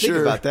egress I didn't for think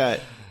sure. about that.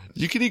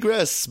 You can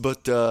egress,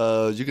 but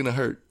you're going to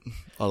hurt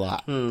a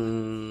lot.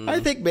 I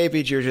think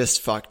maybe you're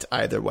just fucked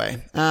either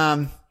way.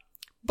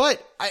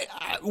 But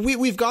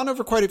we've gone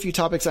over quite a few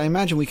topics. I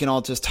imagine we can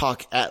all just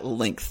talk at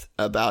length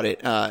about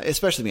it.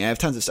 Especially me. I have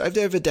tons of stuff. I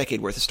have a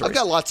decade worth of stories. I've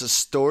got lots of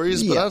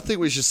stories, but Yeah. I don't think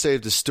we should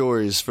save the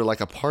stories for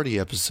like a party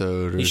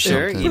episode or You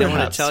sure? something. You don't want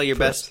Perhaps, to tell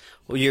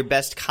your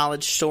best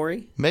college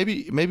story?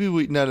 Maybe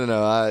we, no.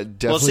 I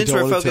definitely Well, since don't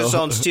we're wanna focused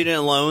tell. on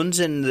student loans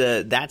and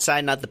that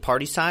side, not the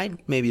party side,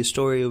 maybe a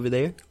story over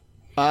there.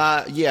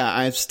 Yeah,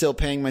 I'm still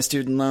paying my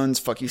student loans.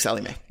 Fuck you,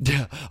 Sally Mae.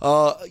 Yeah,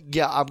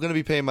 I'm going to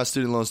be paying my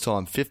student loans till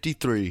I'm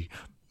 53.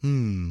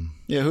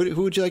 Yeah,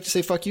 who would you like to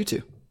say fuck you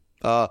to?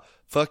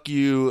 Fuck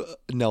you,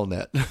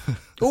 Nelnet.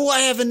 Oh, I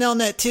have a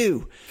Nelnet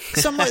too.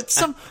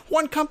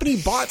 One company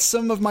bought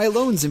some of my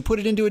loans and put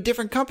it into a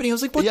different company. I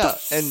was like, what the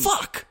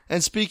fuck?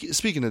 And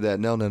speaking of that,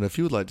 Nelnet, if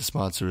you would like to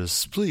sponsor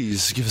us,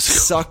 please give us a call.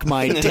 Suck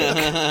my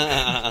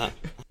dick.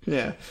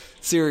 Yeah,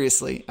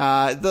 seriously.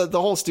 The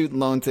whole student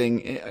loan thing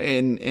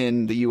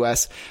in the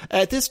U.S.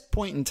 at this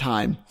point in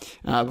time,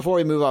 before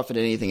we move off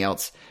into anything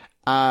else,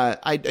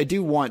 I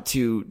do want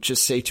to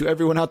just say to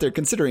everyone out there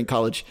considering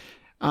college,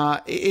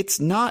 it's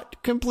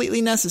not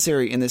completely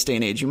necessary in this day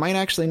and age. You might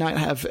actually not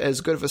have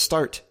as good of a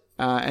start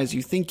as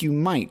you think you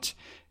might.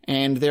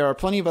 And there are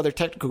plenty of other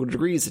technical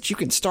degrees that you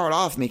can start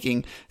off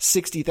making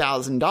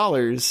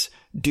 $60,000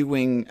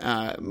 doing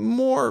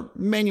more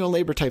manual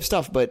labor type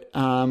stuff. But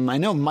I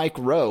know Mike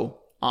Rowe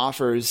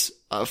offers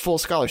a full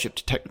scholarship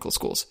to technical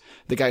schools,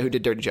 the guy who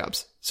did Dirty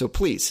Jobs. So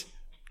please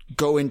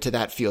go into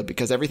that field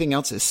because everything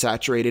else is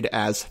saturated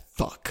as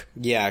fuck.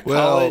 Yeah,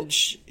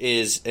 college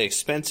is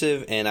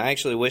expensive, and I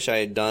actually wish I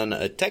had done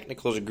a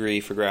technical degree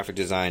for graphic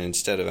design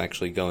instead of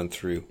actually going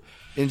through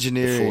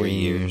Engineering. 4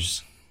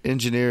 years.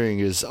 Engineering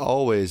is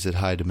always at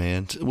high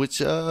demand,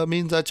 which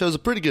means I chose a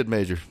pretty good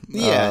major.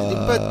 Yeah,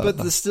 but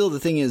the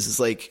thing is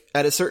like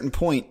at a certain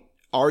point,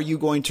 are you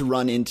going to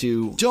run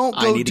into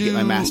I need to get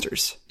my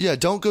master's? Yeah,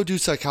 don't go do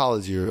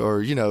psychology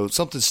or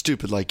something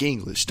stupid like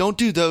English. Don't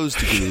do those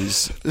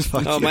degrees.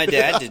 Oh, my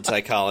dad did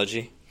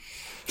psychology.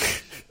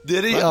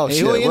 Did he? Well, Oh, he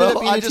shit. ended up Well,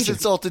 being I a just teacher.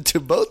 insulted to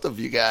both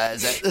of you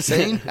guys at the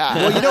same time.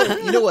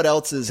 Well, you know what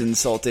else is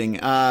insulting?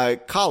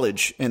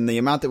 College and the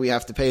amount that we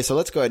have to pay. So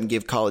let's go ahead and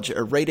give college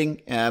a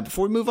rating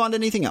before we move on to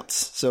anything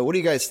else. So what do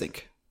you guys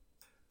think?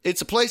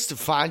 It's a place to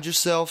find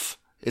yourself.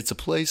 It's a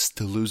place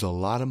to lose a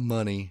lot of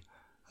money.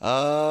 7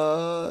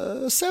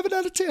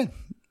 out of 10.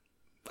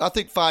 I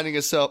think finding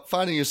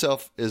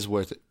yourself is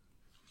worth it.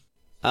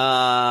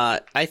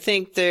 I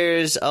think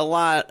there's a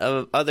lot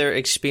of other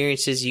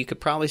experiences you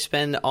could probably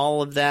spend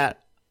all of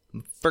that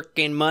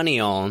freaking money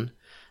on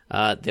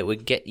that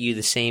would get you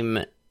the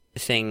same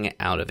thing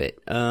out of it.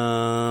 5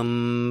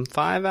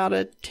 out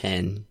of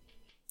 10.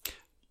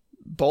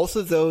 Both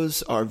of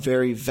those are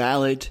very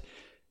valid.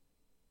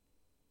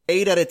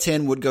 8 out of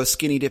 10 would go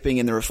skinny dipping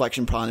in the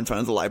reflection pond in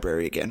front of the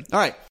library again. All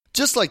right.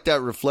 Just like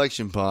that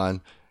reflection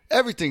pond,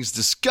 everything's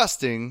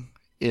disgusting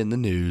in the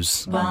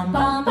news.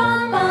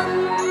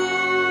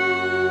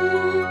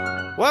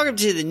 Welcome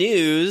to the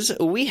news.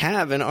 We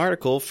have an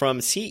article from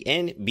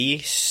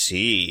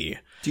CNBC.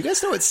 Do you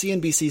guys know what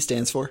CNBC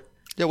stands for?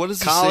 Yeah, what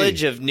does it College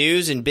say? of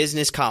News and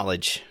Business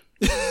College.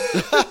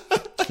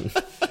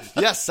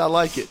 Yes, I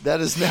like it.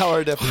 That is now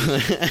our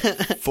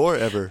definition.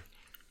 Forever.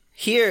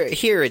 Here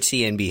at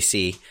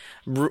CNBC,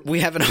 we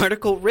have an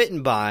article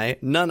written by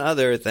none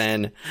other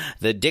than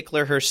the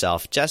Dickler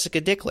herself, Jessica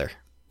Dickler.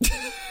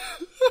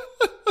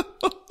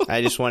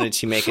 I just wanted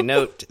to make a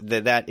note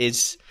that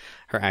is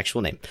her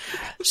actual name.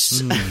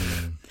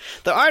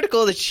 The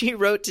article that she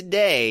wrote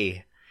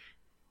today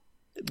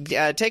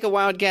take a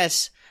wild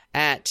guess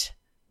at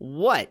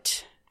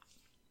what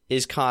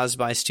is caused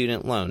by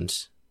student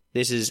loans.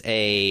 This is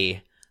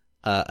a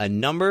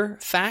number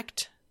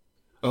fact.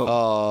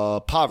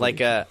 Poverty. Like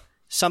a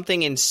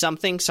something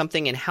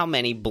in how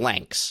many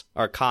blanks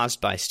are caused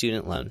by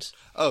student loans.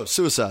 Oh,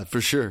 suicide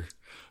for sure.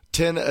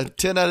 10 out of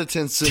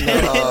 10.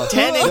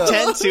 10 in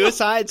 10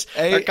 suicides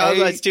are caused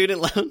by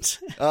student loans.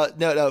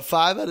 No.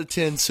 5 out of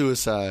 10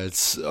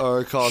 suicides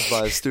are caused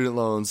by student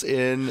loans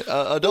in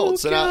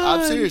adults, and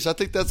I'm serious. I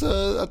think that's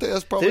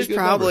probably a good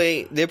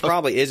number. There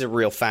probably is a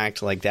real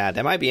fact like that.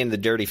 That might be in the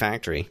Dirty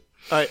Factory.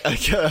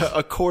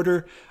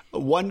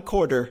 One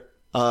quarter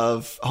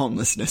of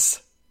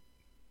homelessness.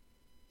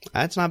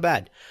 That's not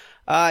bad.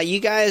 You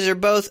guys are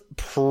both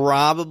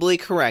probably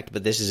correct,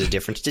 but this is a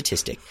different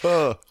statistic.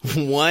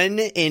 1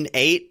 in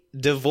 8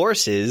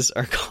 divorces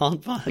are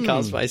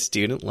caused by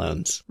student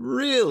loans.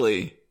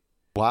 Really?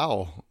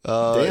 Wow.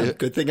 Damn,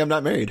 good thing I'm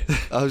not married.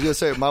 I was going to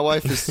say, my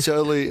wife is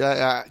totally,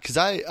 because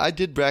I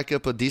did rack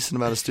up a decent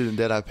amount of student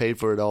debt. I paid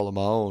for it all on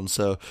my own.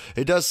 So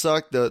it does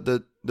suck.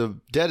 The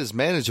debt is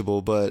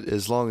manageable, but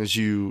as long as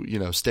you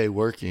stay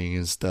working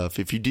and stuff,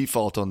 if you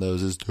default on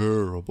those, it's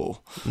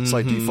terrible. It's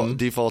like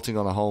defaulting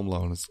on a home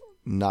loan. It's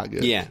not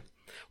good. Yeah.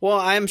 Well,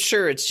 I'm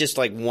sure it's just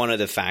like one of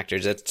the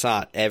factors. It's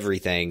not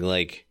everything.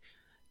 Like,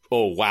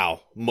 oh, wow,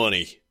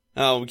 money.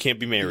 Oh, we can't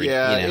be married.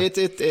 Yeah,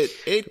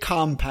 it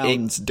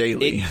compounds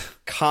daily. It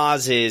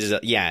causes,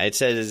 it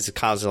says it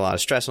causes a lot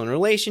of stress on the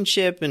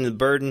relationship, and the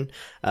burden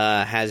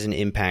has an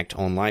impact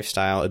on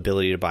lifestyle,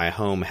 ability to buy a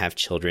home, have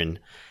children,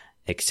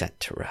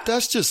 etc.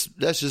 That's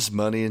just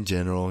money in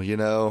general,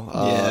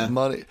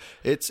 money.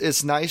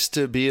 It's nice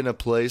to be in a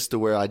place to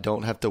where I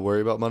don't have to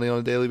worry about money on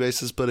a daily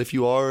basis. But if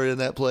you are in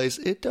that place,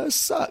 it does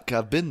suck.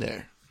 I've been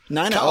there.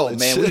 Oh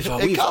man,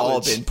 we've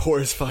all been poor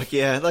as fuck.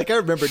 Yeah, like I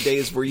remember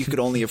days where you could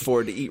only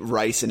afford to eat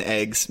rice and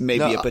eggs,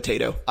 maybe a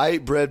potato. I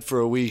ate bread for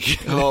a week.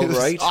 Oh,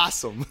 right,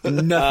 awesome.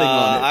 Nothing on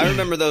it. I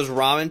remember those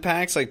ramen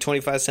packs, like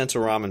 25 cents a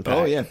ramen pack.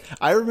 Oh yeah,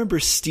 I remember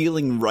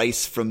stealing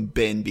rice from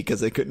Ben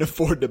because I couldn't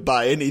afford to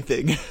buy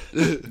anything.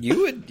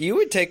 You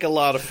would take a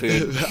lot of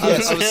food.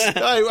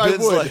 I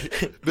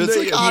would.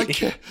 Ben's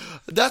like,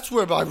 that's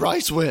where my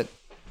rice went.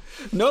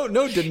 No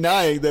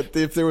denying that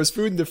if there was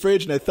food in the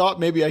fridge and I thought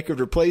maybe I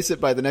could replace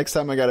it by the next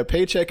time I got a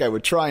paycheck, I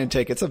would try and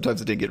take it.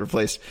 Sometimes it didn't get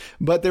replaced.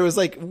 But there was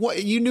like, what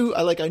I knew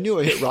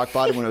I hit rock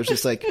bottom when I was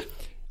just like,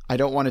 I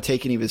don't want to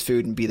take any of his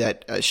food and be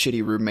that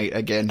shitty roommate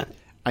again.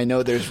 I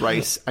know there's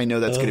rice. I know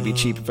that's going to be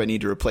cheap if I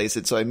need to replace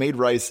it. So I made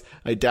rice.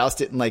 I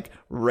doused it in like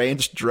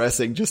ranch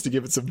dressing just to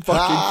give it some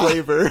fucking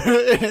flavor.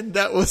 And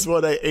that was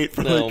what I ate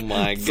for oh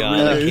my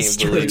God. I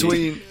can't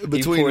believe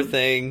between you poor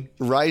thing.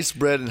 Rice,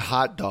 bread, and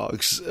hot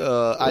dogs.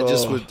 I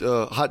just would,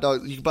 hot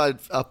dogs, you could buy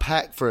a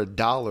pack for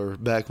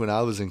 $1 back when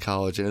I was in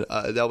college. And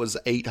that was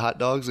 8 hot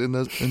dogs in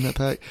that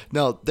pack.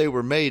 Now, they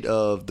were made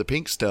of the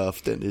pink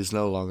stuff that is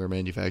no longer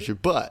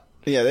manufactured, but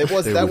yeah, that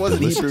wasn't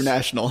Hebrew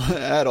National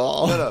at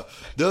all. No,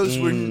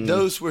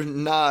 those were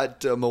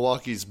not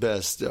Milwaukee's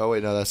best. Oh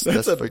wait, no, that's a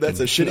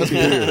shitty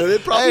beer.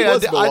 It probably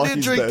was I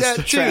did drink best.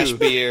 that too. Trash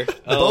beer.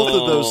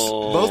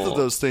 Both of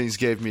those things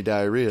gave me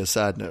diarrhea.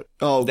 Side note.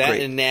 Oh, that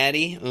great. And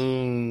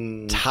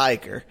Natty.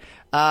 Tiger.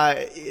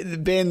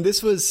 Ben,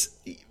 this was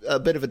a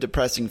bit of a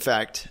depressing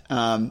fact.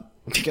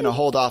 I'm going to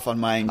hold off on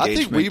my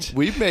engagement. I think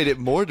we've made it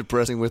more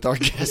depressing with our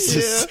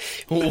guesses.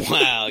 Yeah.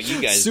 Wow,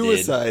 you guys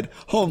Suicide,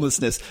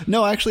 homelessness.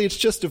 No, actually, it's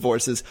just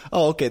divorces.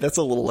 Oh, okay, that's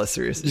a little less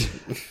serious.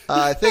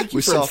 Thank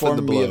you for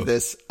informing me of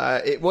this.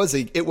 It was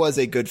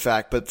a good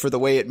fact, but for the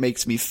way it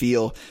makes me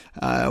feel,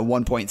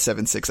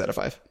 1.76 out of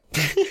 5.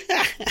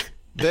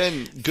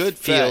 Ben, good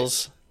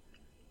feels.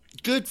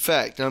 Good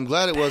fact. I'm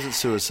glad it wasn't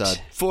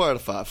suicide. 4 out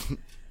of 5.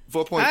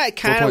 I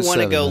kind of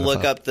want to go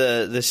look up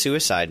the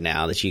suicide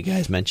now that you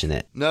guys mention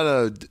it.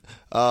 No.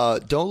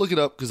 Don't look it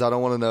up because I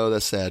don't want to know.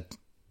 That's sad.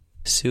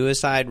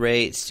 Suicide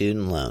rate,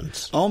 student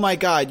loans. Oh my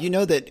God. You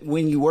know that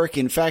when you work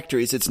in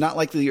factories, it's not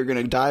likely you're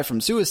going to die from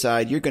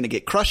suicide. You're going to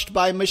get crushed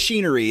by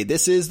machinery.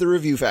 This is the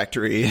Review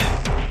Factory.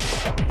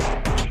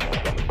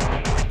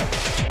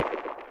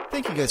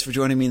 Thank you guys for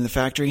joining me in the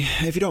factory.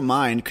 If you don't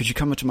mind, could you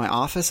come up to my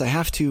office? I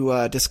have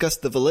to discuss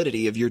the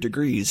validity of your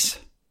degrees.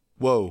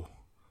 Whoa.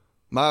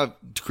 My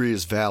degree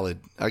is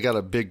valid. I got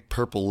a big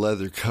purple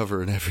leather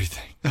cover and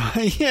everything.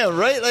 Yeah,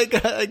 right?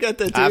 Like, I got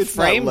that too. I it's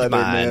framed not leather,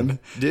 mine. man.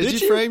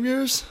 Did you frame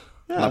yours?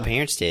 Oh. My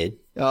parents did.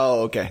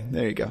 Oh, okay.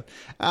 There you go.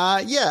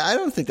 Yeah, I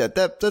don't think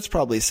that's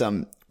probably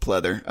some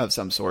pleather of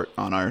some sort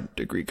on our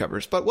degree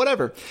covers, but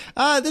whatever.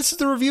 This is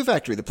the Review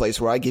Factory, the place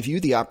where I give you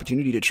the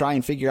opportunity to try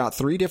and figure out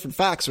 3 different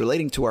facts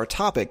relating to our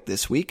topic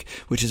this week,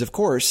 which is, of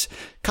course,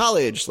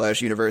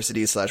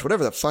 college/university/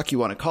 whatever the fuck you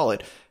want to call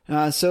it.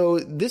 So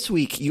this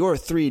week, your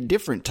 3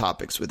 different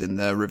topics within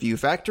the Review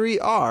Factory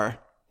are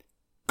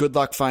good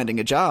luck finding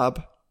a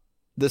job,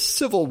 the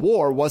Civil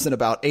War wasn't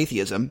about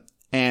atheism,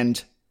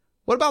 and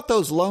what about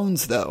those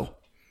loans, though?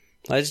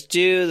 Let's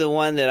do the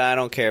one that I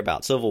don't care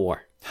about, Civil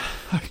War.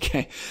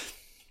 Okay.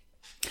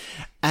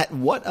 At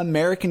what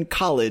American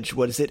college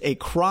was it a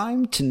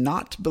crime to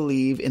not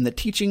believe in the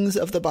teachings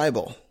of the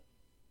Bible?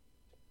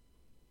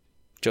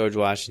 George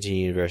Washington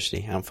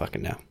University. I don't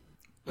fucking know.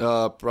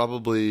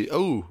 Probably.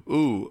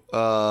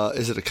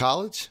 Is it a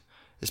college?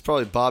 It's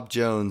probably Bob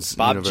Jones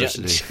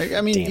University.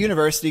 I mean,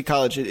 university,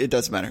 college, it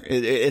doesn't matter.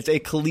 It's a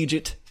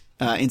collegiate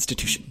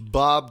institution.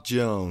 Bob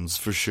Jones,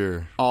 for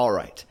sure. All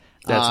right.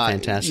 That's a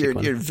fantastic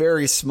one. Your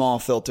very small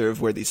filter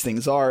of where these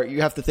things are.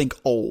 You have to think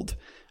old.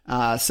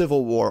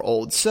 Civil War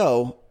old.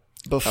 So,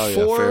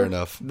 before fair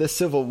enough. the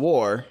Civil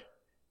War,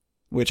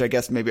 which I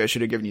guess maybe I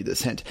should have given you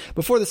this hint.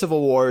 Before the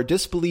Civil War,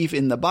 disbelief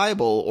in the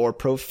Bible or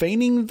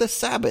profaning the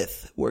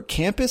Sabbath were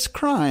campus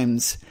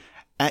crimes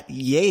at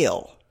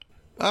Yale.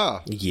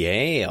 Ah,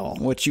 Yale.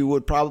 Which you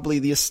would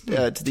probably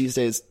to these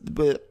days,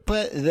 but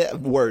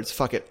words,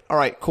 fuck it. All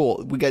right,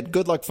 cool. We got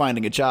good luck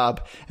finding a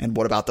job. And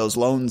what about those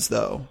loans,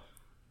 though?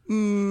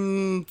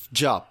 Jobby.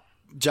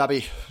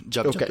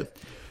 Okay.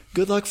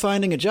 Good luck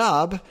finding a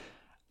job.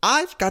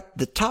 I've got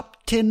the top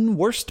 10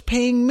 worst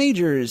paying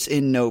majors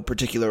in no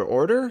particular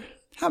order.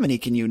 How many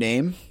can you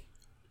name?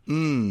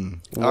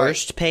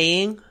 Worst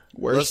paying?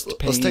 Worst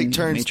paying Let's take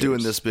turns majors.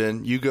 doing this,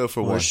 Ben. You go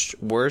for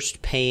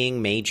Worst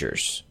paying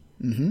majors.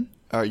 one.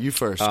 All right, you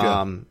first.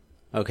 Go.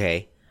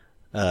 Okay.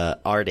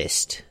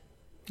 Artist.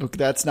 Okay,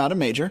 that's not a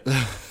major.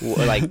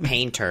 Like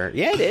painter.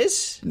 Yeah, it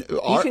is.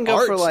 You can go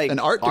art, for like an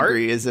art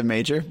degree is a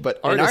major,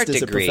 but artist art is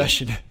degree. a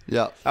profession.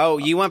 Yeah. Oh,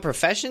 you want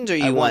professions or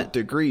you I want want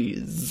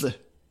degrees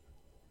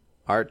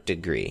art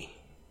degree?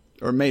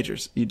 or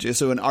majors.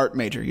 So an art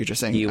major. You're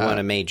just saying You want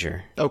a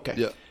major. Okay.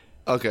 Yeah.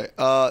 Okay.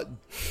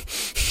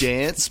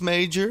 Dance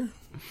major.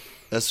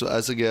 That's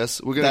a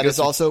guess. We're gonna That go is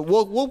also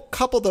we'll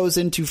couple those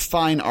into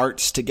fine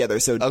arts together.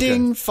 So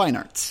ding, fine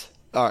arts.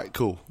 All right.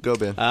 Cool. Go,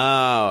 Ben.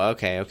 Oh,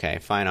 okay.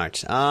 Fine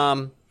arts.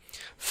 Fine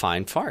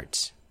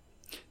farts.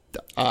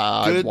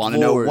 I Good want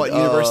to know Lord. what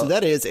university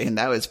that is, and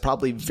that was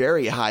probably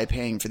very high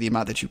paying for the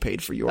amount that you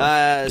paid for your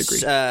degree.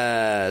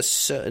 No,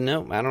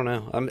 I don't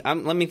know.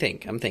 Let me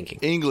think. I'm thinking.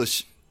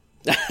 English.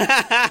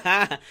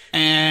 Not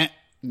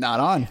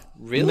on.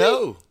 Really?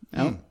 No.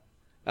 No.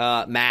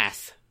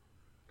 Math.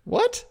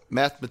 What?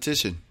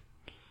 Mathematician.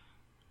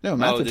 No, do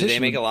mathematician they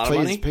make a lot of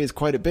money? pays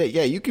quite a bit.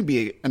 Yeah, you can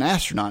be an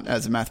astronaut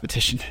as a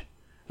mathematician.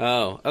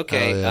 Oh,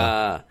 okay. Oh,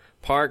 yeah.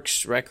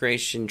 Parks,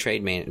 Recreation,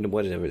 Trade Man,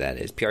 whatever that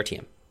is.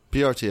 PRTM.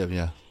 PRTM.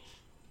 Yeah.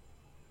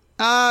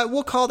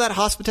 We'll call that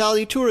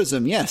hospitality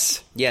tourism.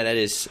 Yes. Yeah, that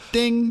is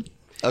Ding.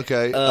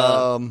 Okay.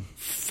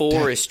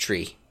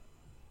 forestry.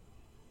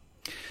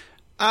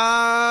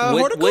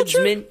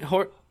 Horticulture?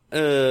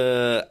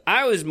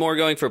 I was more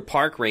going for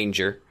park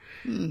ranger.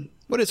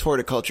 What is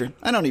horticulture?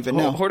 I don't even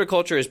know.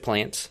 Horticulture is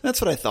plants.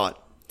 That's what I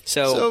thought.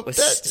 So that's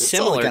all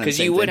similar, kind of because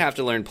same you would thing. have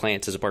to learn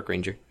plants as a park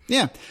ranger.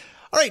 Yeah.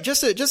 All right,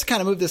 just to kind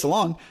of move this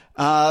along,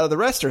 the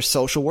rest are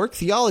social work,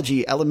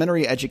 theology,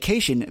 elementary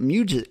education,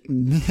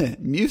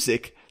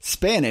 music,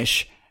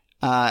 Spanish,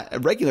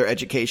 regular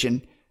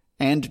education,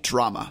 and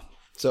drama.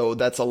 So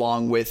that's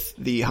along with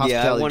the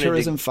hospitality,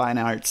 tourism, fine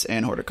arts,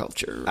 and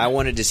horticulture. I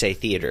wanted to say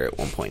theater at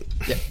one point.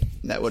 Yeah,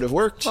 that would have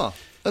worked. Huh.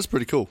 That's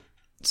pretty cool.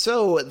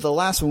 So the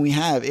last one we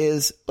have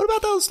is, what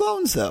about those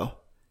loans, though?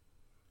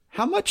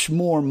 How much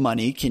more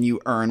money can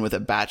you earn with a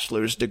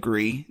bachelor's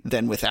degree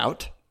than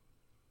without?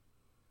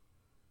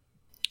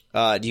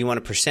 Do you want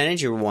a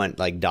percentage or want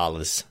like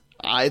dollars?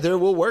 Either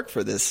will work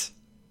for this.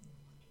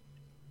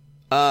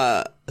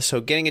 So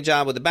getting a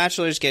job with a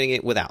bachelor's, getting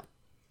it without.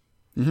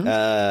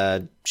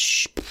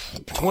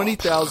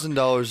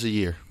 $20,000 a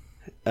year.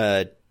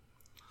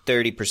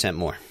 30%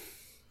 more.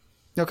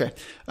 Okay.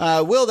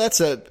 Will, that's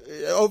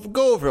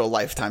go over a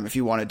lifetime if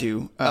you want to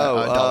do a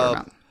dollar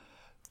amount.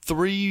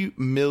 $3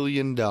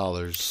 million.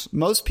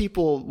 Most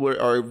people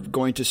are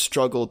going to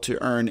struggle to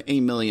earn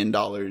 $1 million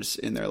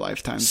in their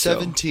lifetime.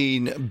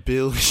 $17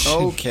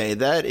 billion. Okay,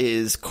 that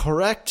is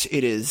correct.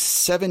 It is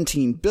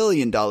 $17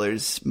 billion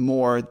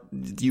more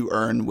you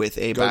earn with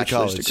a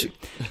bachelor's degree.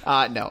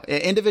 No.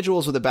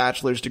 Individuals with a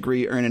bachelor's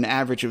degree earn an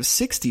average of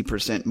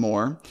 60%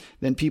 more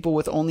than people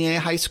with only a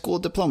high school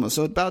diploma.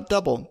 So about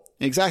double.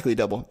 Exactly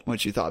double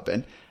what you thought,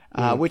 Ben.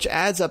 Which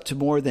adds up to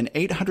more than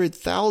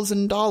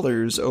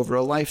 $800,000 over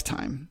a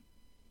lifetime.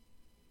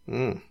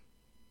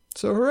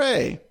 So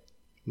hooray.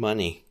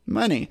 Money.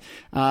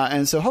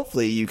 And so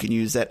hopefully you can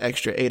use that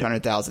extra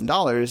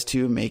 $800,000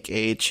 to make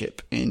a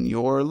chip in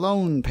your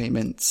loan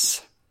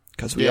payments.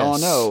 Because we all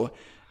know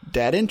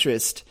debt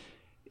interest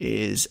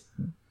is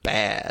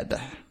bad.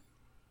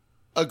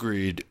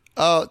 Agreed.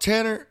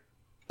 Tanner,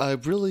 I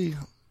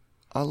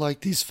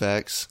like these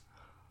facts.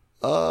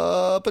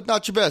 But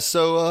not your best.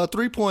 So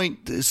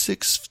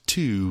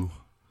 3.62.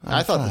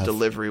 I thought the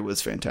delivery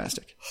was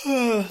fantastic.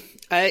 I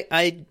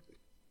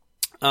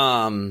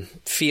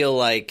feel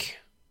like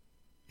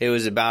it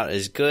was about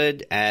as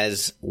good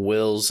as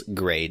Will's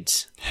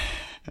grades.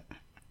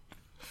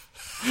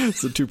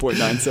 It's a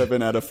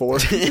 2.97 out of 4.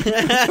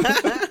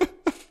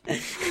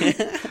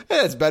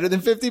 It's better than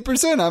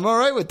 50%. I'm all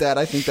right with that.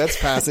 I think that's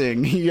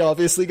passing. He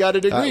obviously got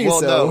a degree.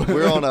 No,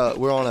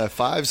 we're on a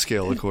 5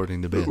 scale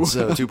according to Ben.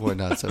 So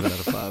 2.97 out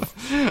of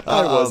 5.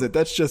 I wasn't.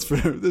 That's just for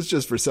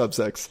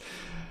subsex.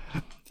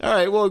 All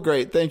right, well,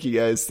 great. Thank you,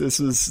 guys. This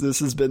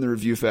has been the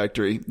Review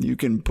Factory. You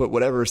can put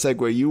whatever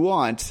segue you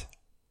want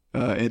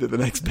into the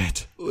next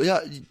bit. Yeah,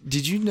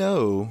 did you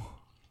know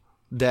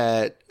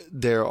that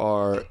there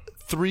are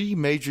 3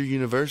 major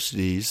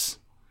universities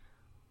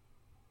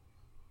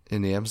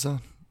in the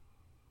Amazon?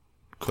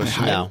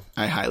 Question. No.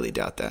 I highly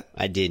doubt that.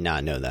 I did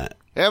not know that.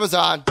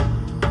 Amazon.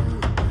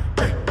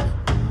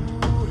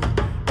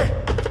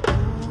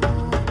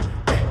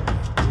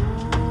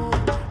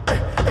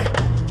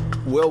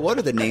 Will, what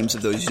are the names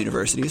of those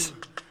universities?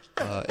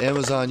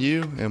 Amazon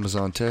U,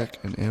 Amazon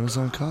Tech, and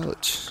Amazon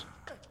College.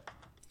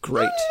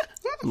 Great.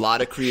 A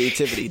lot of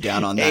creativity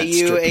down on that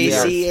strip of the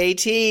earth.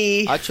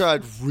 AUACAT. I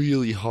tried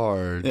really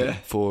hard Yeah.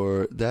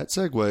 for that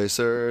segue,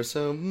 sir.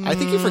 So I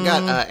think you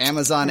forgot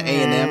Amazon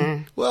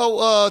A&M.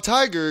 well,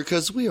 Tiger,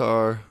 because we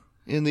are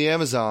in the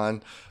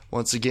Amazon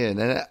once again,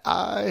 and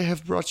I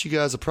have brought you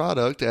guys a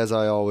product, as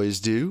I always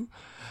do.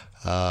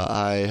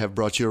 I have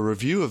brought you a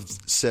review of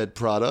said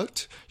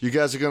product. You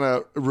guys are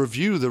going to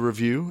review the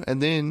review,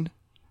 and then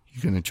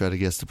you're going to try to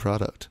guess the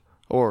product.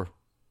 Or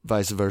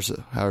vice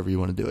versa, however you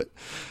want to do it.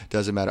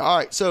 Doesn't matter. All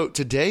right, so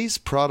today's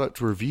product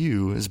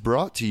review is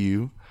brought to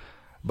you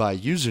by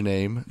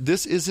username,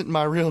 This Isn't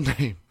My Real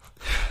Name.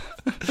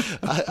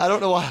 I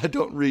don't know why I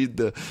don't read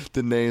the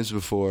names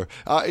before.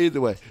 Either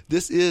way,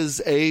 this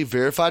is a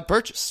verified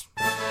purchase.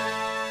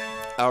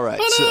 All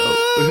right,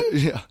 so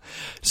yeah.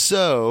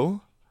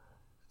 So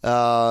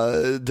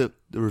the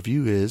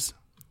review is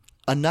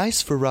a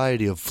nice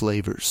variety of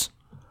flavors,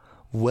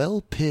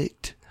 well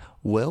picked,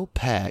 well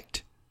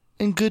packed,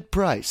 and good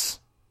price.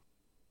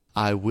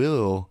 I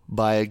will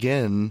buy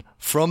again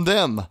from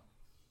them.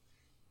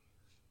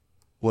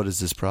 What is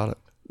this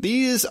product?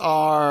 These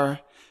are,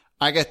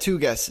 I got 2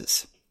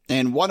 guesses,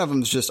 and one of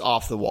them is just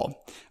off the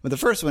wall. But the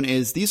first one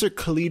is, these are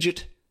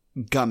collegiate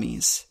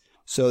gummies.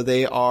 So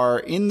they are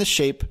in the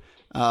shape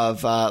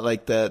of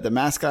like the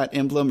mascot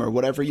emblem or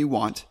whatever you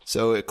want.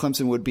 So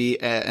Clemson would be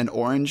an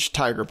orange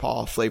tiger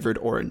paw flavored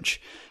orange.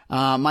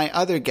 My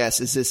other guess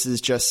is this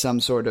is just some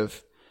sort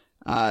of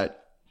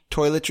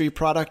toiletry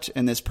product,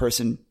 and this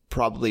person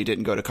probably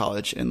didn't go to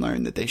college and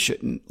learn that they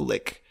shouldn't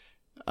lick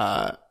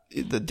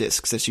the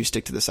discs as you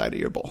stick to the side of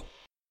your bowl.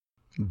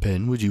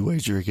 Ben, would you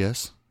wager a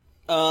guess?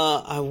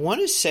 I want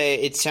to say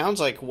it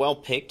sounds like well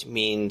picked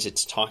means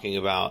it's talking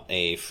about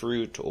a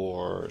fruit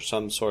or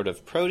some sort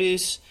of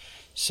produce.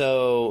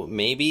 So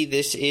maybe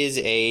this is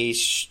a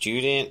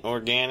student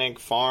organic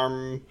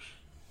farm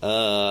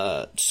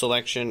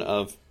selection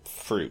of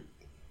fruit.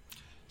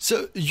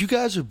 So you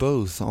guys are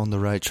both on the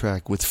right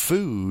track with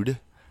food.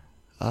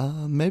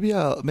 Maybe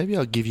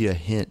I'll give you a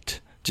hint,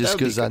 just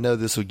because I know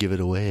this will give it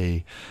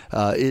away.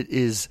 It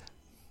is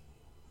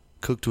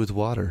cooked with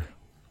water.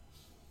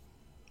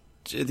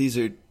 These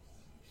are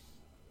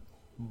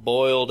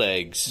Boiled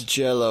eggs.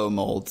 Jell-O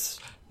molds.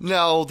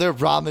 No, they're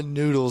ramen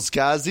noodles,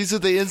 guys. These are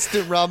the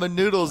instant ramen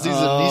noodles. These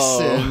are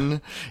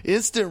Nissin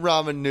instant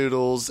ramen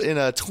noodles in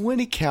a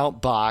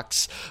 20-count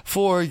box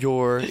for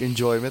your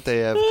enjoyment. They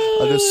have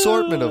an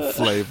assortment of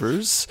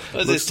flavors.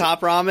 Was this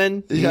Top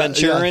Ramen? Yeah,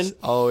 Manchurian? yes.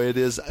 Oh, it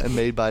is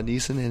made by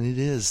Nissin, and it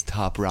is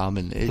Top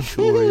Ramen. It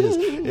sure is.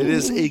 It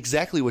is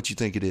exactly what you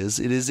think it is.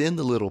 It is in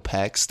the little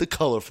packs, the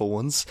colorful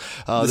ones.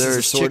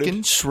 There's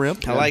chicken,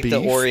 shrimp, I like beef, the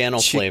Oriental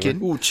chicken,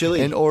 flavor. Ooh,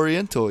 chili. and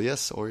Oriental.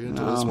 Yes,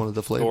 Oriental is one of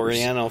the flavors.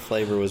 Oriental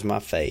flavor was my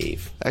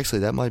fave. Actually,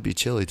 that might be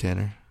chili,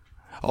 Tanner.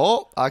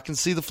 Oh, I can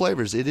see the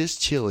flavors. It is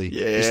chili.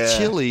 Yeah. It's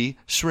chili,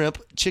 shrimp,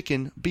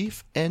 chicken,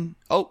 beef, and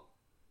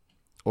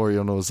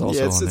Oriental is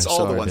also on there. it's all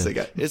the Sorry, ones Ben. they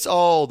got. It's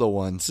all the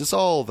ones. It's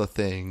all the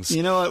things.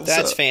 You know what?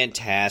 That's So-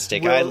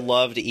 fantastic. Well- I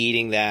loved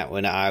eating that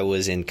when I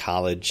was in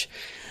college.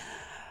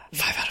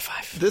 5 out of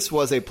 5. This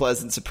was a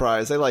pleasant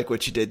surprise. I like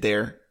what you did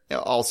there.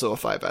 Also a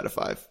 5 out of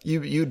 5.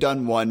 You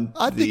done one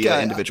I think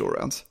individual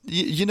rounds.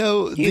 You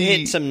know, You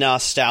hit some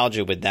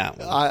nostalgia with that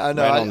one. I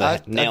know. Right on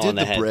I nail did on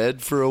the the head.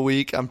 bread for a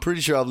week. I'm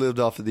pretty sure I've lived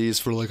off of these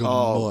for like a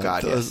month.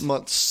 God, yes. A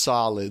month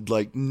solid.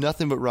 Like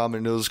nothing but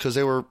ramen noodles because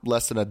they were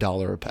less than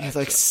 $1 a pack. It's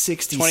like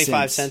 60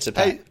 25 cents a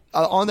pack. Hey,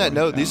 on that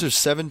note, these are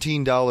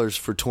 $17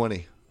 for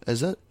 20.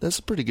 That's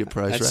a pretty good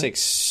price, That's right?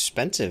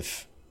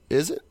 expensive.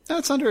 Is it?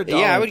 That's under $1.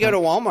 Yeah, I would go to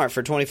Walmart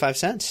for 25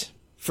 cents.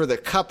 for the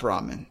cup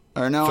ramen.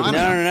 Or no, I don't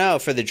No, know.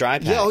 for the dry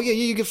pack. Yeah,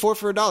 you get 4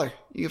 for $1.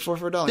 You get 4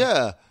 for $1.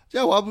 Yeah.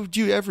 Yeah, why would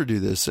you ever do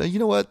this? You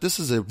know what? This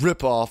is a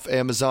rip-off,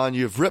 Amazon.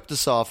 You have ripped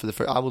us off for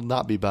the I will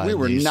not be buying We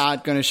were these.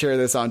 not going to share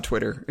this on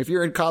Twitter. If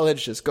you're in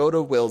college, just go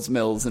to Will's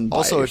Mills and buy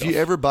Also, it if you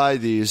yourself. ever buy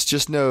these,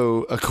 just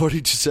know,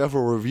 according to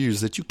several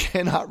reviews, that you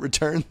cannot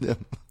return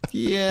them.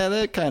 Yeah,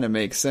 that kind of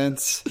makes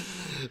sense.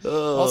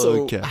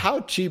 Also, okay.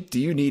 how cheap do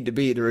you need to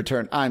be to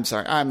return? I'm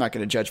sorry, I'm not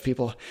going to judge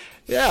people.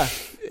 Yeah,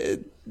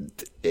 it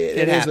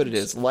is what it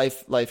is.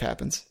 Life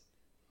happens.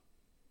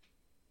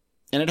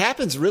 And it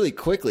happens really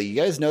quickly. You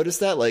guys notice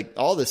that? Like,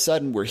 all of a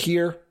sudden, we're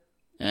here.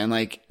 And,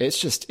 like,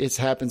 it's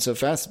happened so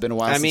fast. It's been a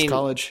while since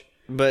college.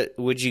 But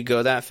would you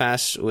go that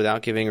fast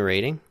without giving a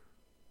rating?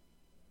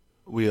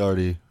 We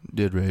already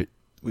did rate.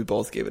 We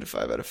both gave it a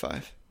 5 out of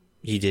 5.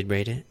 You did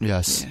rate it?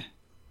 Yes. Yeah.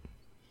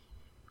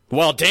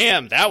 Well,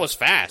 damn, that was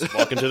fast.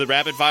 Welcome to the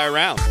rapid fire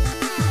round.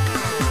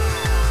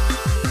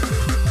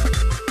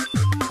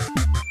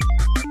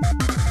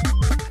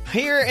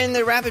 Here in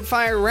the rapid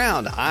fire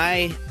round,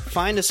 I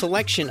find a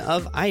selection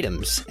of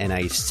items and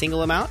I single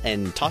them out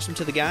and toss them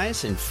to the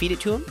guys and feed it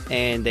to them,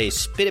 and they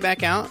spit it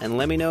back out and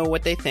let me know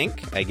what they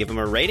think. I give them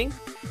a rating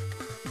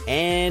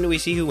and we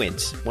see who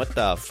wins. What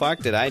the fuck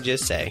did I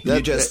just say?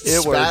 You just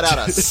spat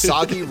out a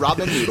soggy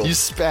ramen noodle. You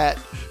spat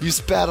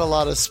a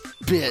lot of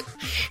spit.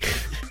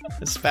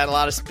 Spat a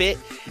lot of spit,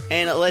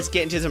 and let's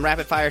get into some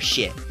rapid fire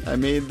shit. I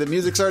mean, the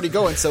music's already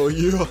going, so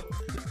you.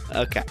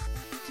 Okay.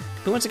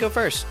 Who wants to go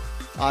first?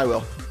 I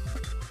will.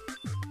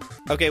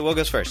 Okay, Will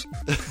goes first.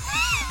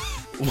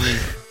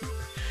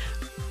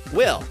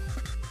 Will,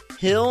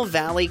 Hill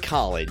Valley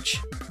College.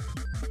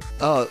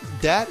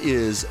 That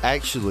is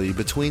actually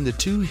between the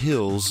two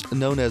hills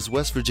known as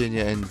West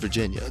Virginia and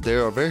Virginia. They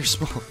are very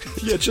small.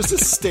 Yeah, just a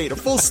state. A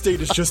full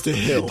state is just a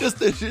hill.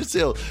 just a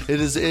hill.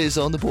 It is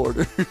on the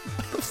border.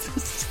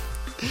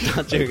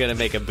 Thought you were going to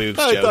make a boobs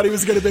I joke. thought he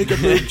was going to make a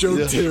boob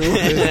joke, too.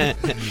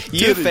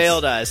 You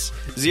failed us.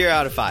 0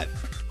 out of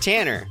 5.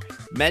 Tanner,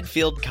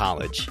 Medfield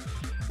College.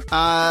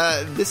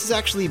 This is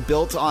actually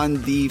built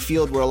on the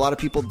field where a lot of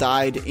people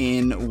died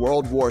in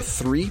World War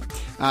III.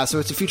 So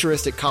it's a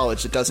futuristic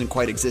college that doesn't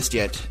quite exist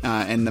yet,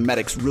 and the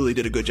medics really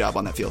did a good job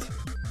on that field.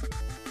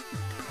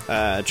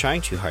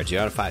 Trying too hard.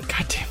 0 out of 5.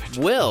 God damn it.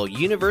 Will,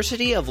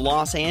 University of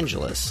Los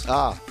Angeles.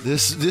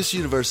 This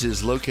university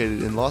is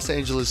located in Los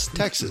Angeles,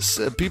 Texas.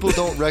 People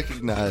don't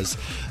recognize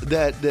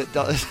that.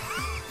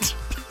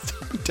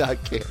 I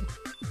can't.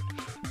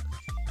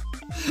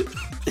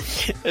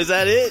 Is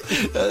that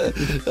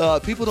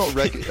it? People don't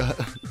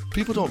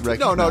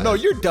recognize. No,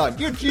 you're done.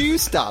 You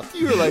stopped.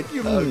 You were like,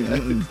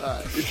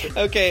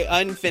 Okay,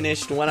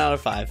 unfinished. 1 out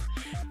of 5.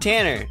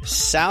 Tanner,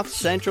 South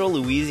Central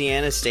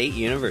Louisiana State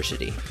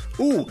University.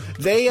 Ooh,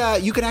 they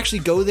you can actually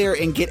go there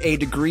and get a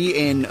degree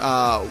in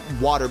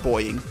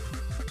waterboying.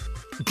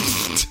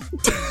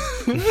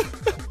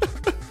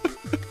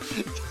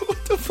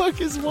 What the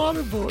fuck is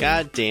waterboying?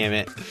 God damn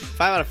it.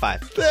 5 out of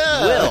 5.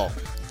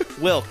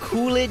 Will,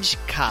 Coolidge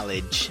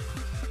College.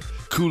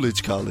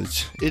 Coolidge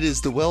College. It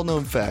is the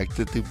well-known fact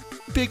that the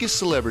biggest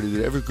celebrity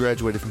that ever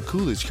graduated from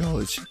Coolidge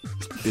College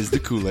is the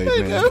Kool-Aid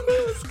Man. I know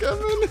it was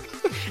coming.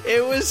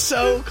 It was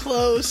so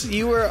close.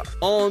 You were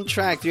on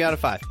track. 3 out of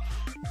 5.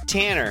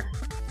 Tanner,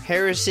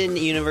 Harrison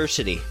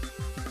University.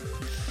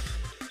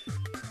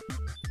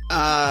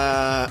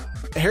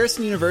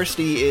 Harrison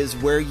University is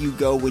where you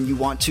go when you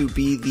want to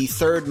be the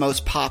third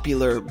most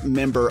popular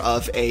member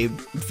of a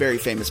very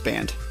famous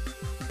band.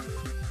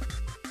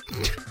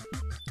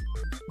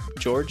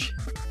 George?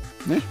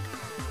 Eh?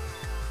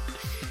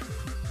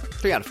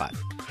 3 out of 5.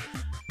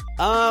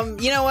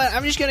 You know what?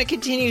 I'm just going to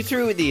continue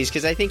through with these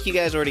because I think you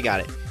guys already got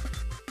it.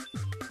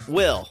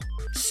 Will,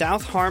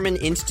 South Harmon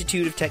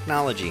Institute of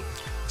Technology.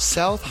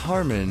 South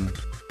Harmon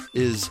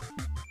is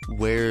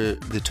where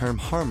the term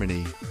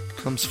harmony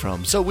comes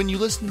from. So when you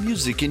listen to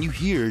music and you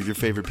hear your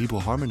favorite people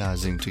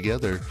harmonizing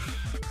together,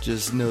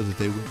 just know that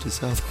they went to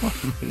South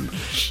Harmon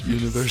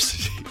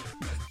University.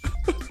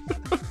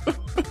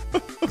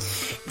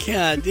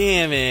 God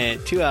damn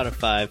it. 2 out of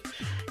 5.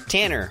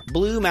 Tanner,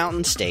 Blue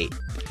Mountain State.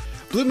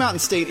 Blue Mountain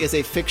State is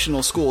a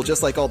fictional school,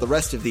 just like all the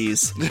rest of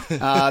these,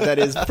 that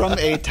is from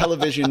a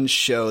television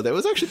show that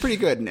was actually pretty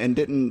good and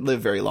didn't live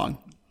very long.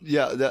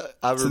 Yeah,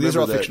 I remember. So these are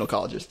all fictional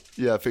colleges.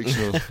 Yeah,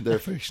 fictional. They're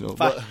fictional.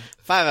 5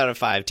 out of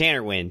 5.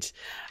 Tanner wins.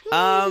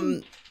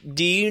 Do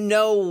you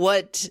know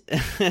what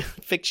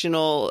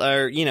fictional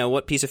or,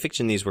 what piece of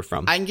fiction these were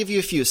from? I can give you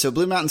a few. So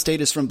Blue Mountain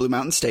State is from Blue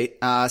Mountain State.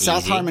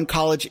 South Harmon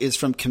College is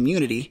from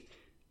Community.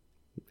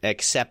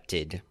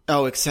 Accepted.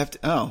 Oh,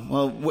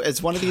 well,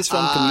 is one of these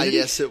from Community?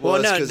 Yes, it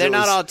was. Well, no, they're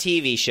not all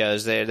TV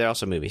shows. They're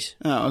also movies.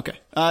 Oh, okay.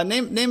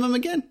 Name them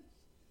again.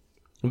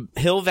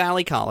 Hill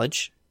Valley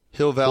College.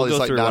 Hill Valley is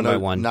like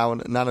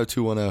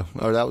 90210.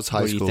 Or that was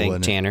high school. What do you think,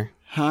 wasn't it? Tanner?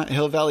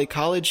 Hill Valley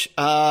College.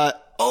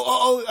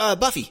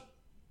 Buffy.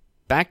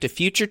 Back to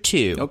Future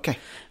 2. Okay.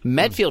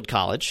 Medfield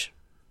College.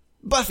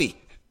 Buffy.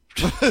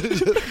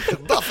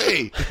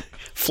 Buffy.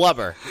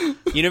 Flubber.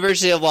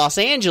 University of Los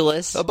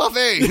Angeles.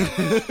 Buffy.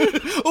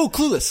 Oh,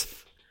 Clueless.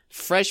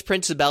 Fresh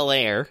Prince of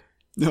Bel-Air.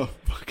 No,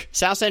 fuck.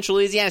 South Central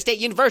Louisiana State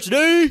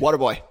University.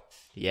 Waterboy.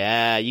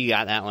 Yeah, you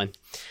got that one.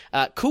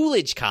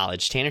 Coolidge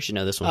College. Tanner should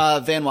know this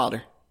one. Van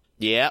Wilder.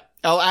 Yep.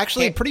 Oh,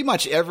 actually, pretty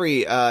much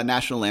every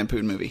National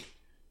Lampoon movie.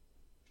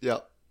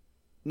 Yep.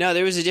 No,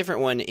 there was a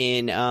different one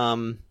in, it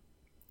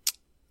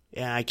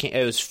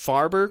was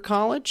Farber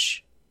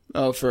College?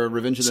 Oh, for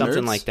Revenge of the Nerds?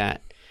 Something like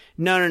that.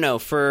 No,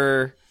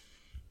 for...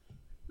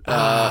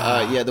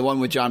 the one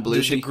with John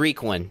Belushi. The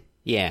Greek one.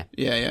 Yeah.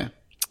 Yeah.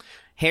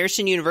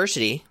 Harrison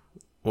University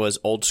was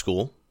old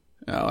school.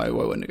 Oh, I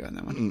wouldn't have gotten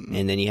that one.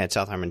 And then you had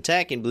South Harmon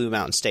Tech and Blue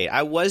Mountain State.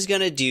 I was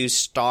going to do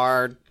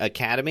Starfleet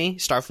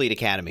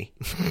Academy.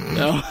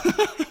 No.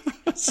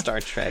 Star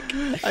Trek.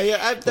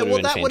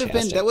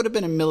 That would have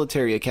been a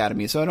military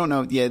academy. So I don't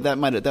know. Yeah, that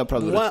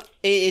probably would. Well,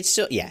 it's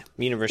still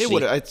university. It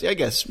would. I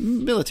guess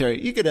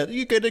military. You get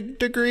a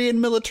degree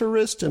in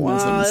militarism.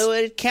 Well,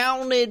 it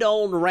counted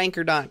on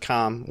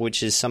Ranker.com,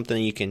 which is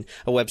something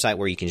a website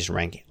where you can just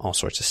rank all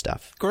sorts of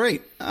stuff.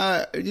 Great.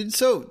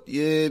 So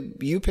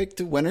you picked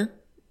a winner,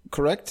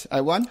 correct?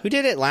 I won. Who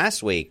did it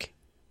last week?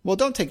 Well,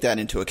 don't take that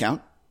into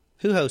account.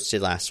 Who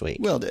hosted last week?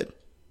 Will did.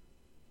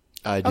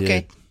 I did.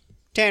 Okay.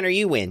 Tanner,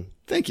 you win.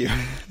 Thank you.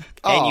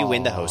 And you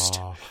win the host.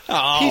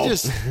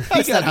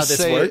 That's not how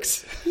this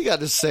works. You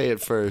got to say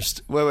it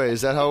first. Wait.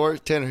 Is that how it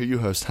works? Tanner, you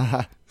host.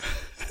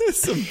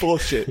 Some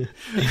bullshit.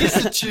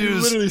 Gets to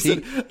choose. Literally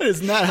said, that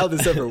is not how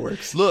this ever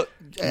works. Look,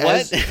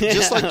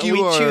 just like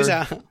you are. Choose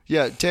out.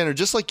 Yeah, Tanner,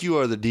 just like you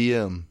are the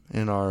DM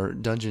in our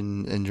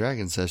Dungeon and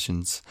Dragon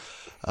sessions,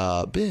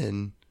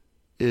 Ben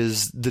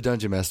is the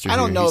Dungeon Master. I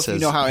don't know if you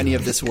know how any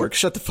of this works.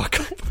 Shut the fuck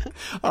up.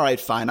 All right,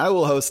 fine. I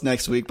will host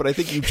next week, but I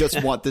think you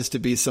just want this to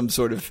be some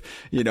sort of,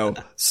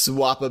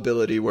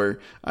 swapability where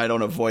I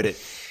don't avoid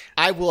it.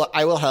 I will,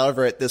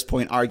 however, at this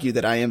point argue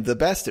that I am the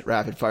best at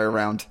Rapid Fire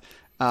Round.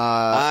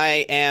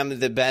 I am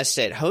the best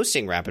at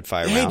hosting Rapid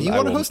Fire Round. Hey, do you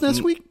want to host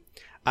next week?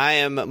 I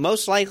am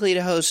most likely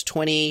to host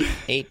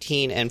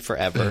 2018 and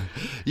forever.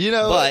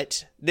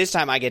 But this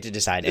time I get to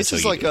decide. This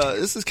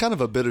is kind of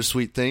a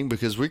bittersweet thing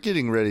because we're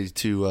getting ready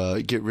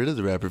to get rid of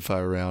the Rapid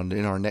Fire Round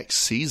in our next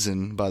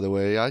season. By the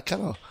way, I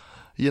kind of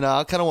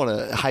want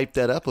to hype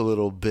that up a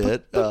little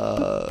bit.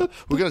 We're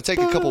going to take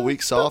a couple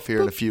weeks off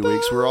here in a few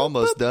weeks. We're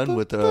almost done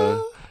with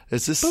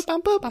Is this? I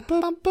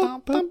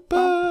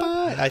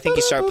think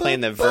you start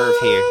playing the verve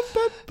here.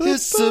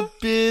 It's a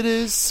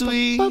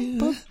bittersweet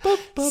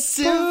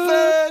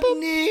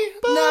symphony.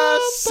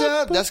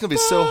 That's gonna be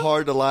so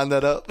hard to line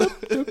that up.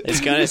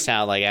 It's gonna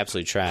sound like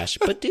absolute trash,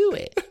 but do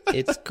it.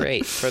 It's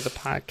great for the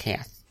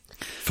podcast.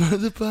 For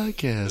the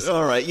podcast.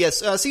 All right.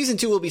 Yes. Season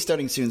 2 will be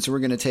starting soon, so we're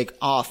going to take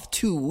off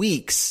 2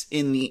 weeks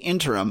in the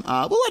interim.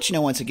 We'll let you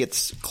know once it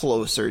gets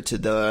closer to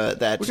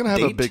that. We're going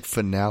to have a big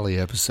finale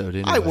episode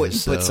anyway. I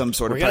wouldn't put some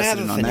sort of precedent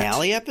on that. We're going to have a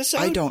finale episode?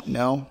 I don't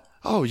know.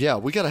 Oh, yeah.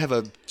 We got to have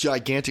a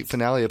gigantic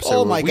finale episode.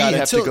 Oh, my God. We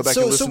have to go back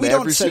and listen to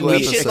every single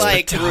episode.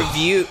 We should,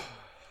 review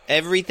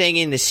everything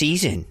in the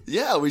season.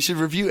 Yeah, we should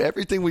review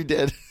everything we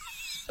did.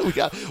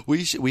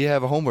 We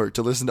have homework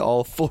to listen to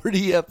all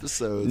 40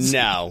 episodes.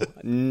 No,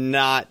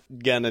 not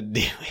gonna do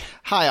it.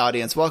 Hi,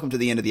 audience. Welcome to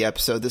the end of the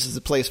episode. This is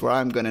a place where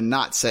I'm going to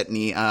not set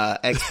any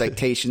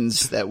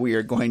expectations that we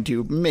are going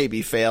to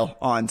maybe fail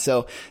on.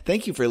 So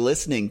thank you for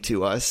listening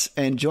to us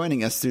and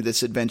joining us through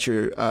this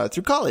adventure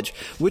through college,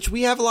 which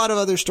we have a lot of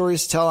other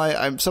stories to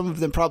tell. Some of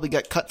them probably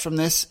got cut from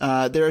this.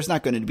 There is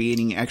not going to be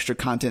any extra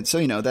content.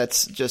 So,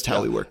 that's just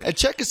how we work. And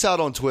check us out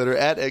on Twitter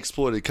at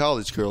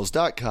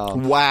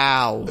exploitedcollegegirls.com.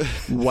 Wow.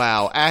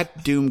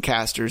 At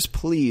Doomcasters,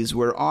 please.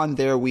 We're on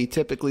there. We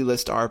typically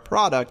list our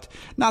product,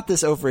 not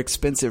this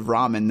overexpensive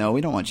ramen, though.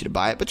 We don't want you to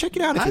buy it, but check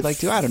it out if you'd like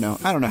to. I don't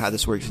know how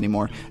this works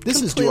anymore.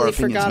 This is Do Our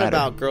Opinions Matter. Forgot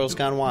about Girls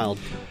Gone Wild.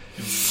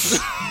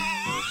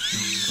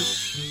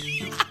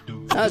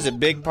 That was a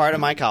big part of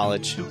my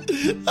college.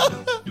 10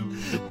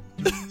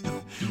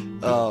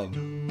 out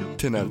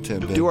of 10,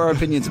 Ben. Do Our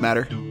Opinions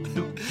Matter?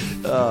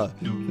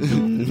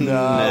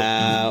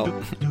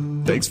 No.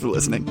 Thanks for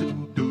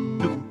listening.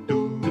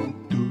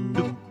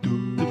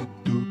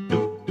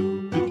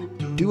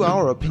 Do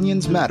Our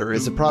Opinions Matter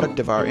is a product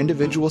of our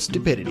individual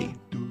stupidity.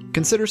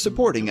 Consider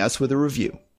supporting us with a review.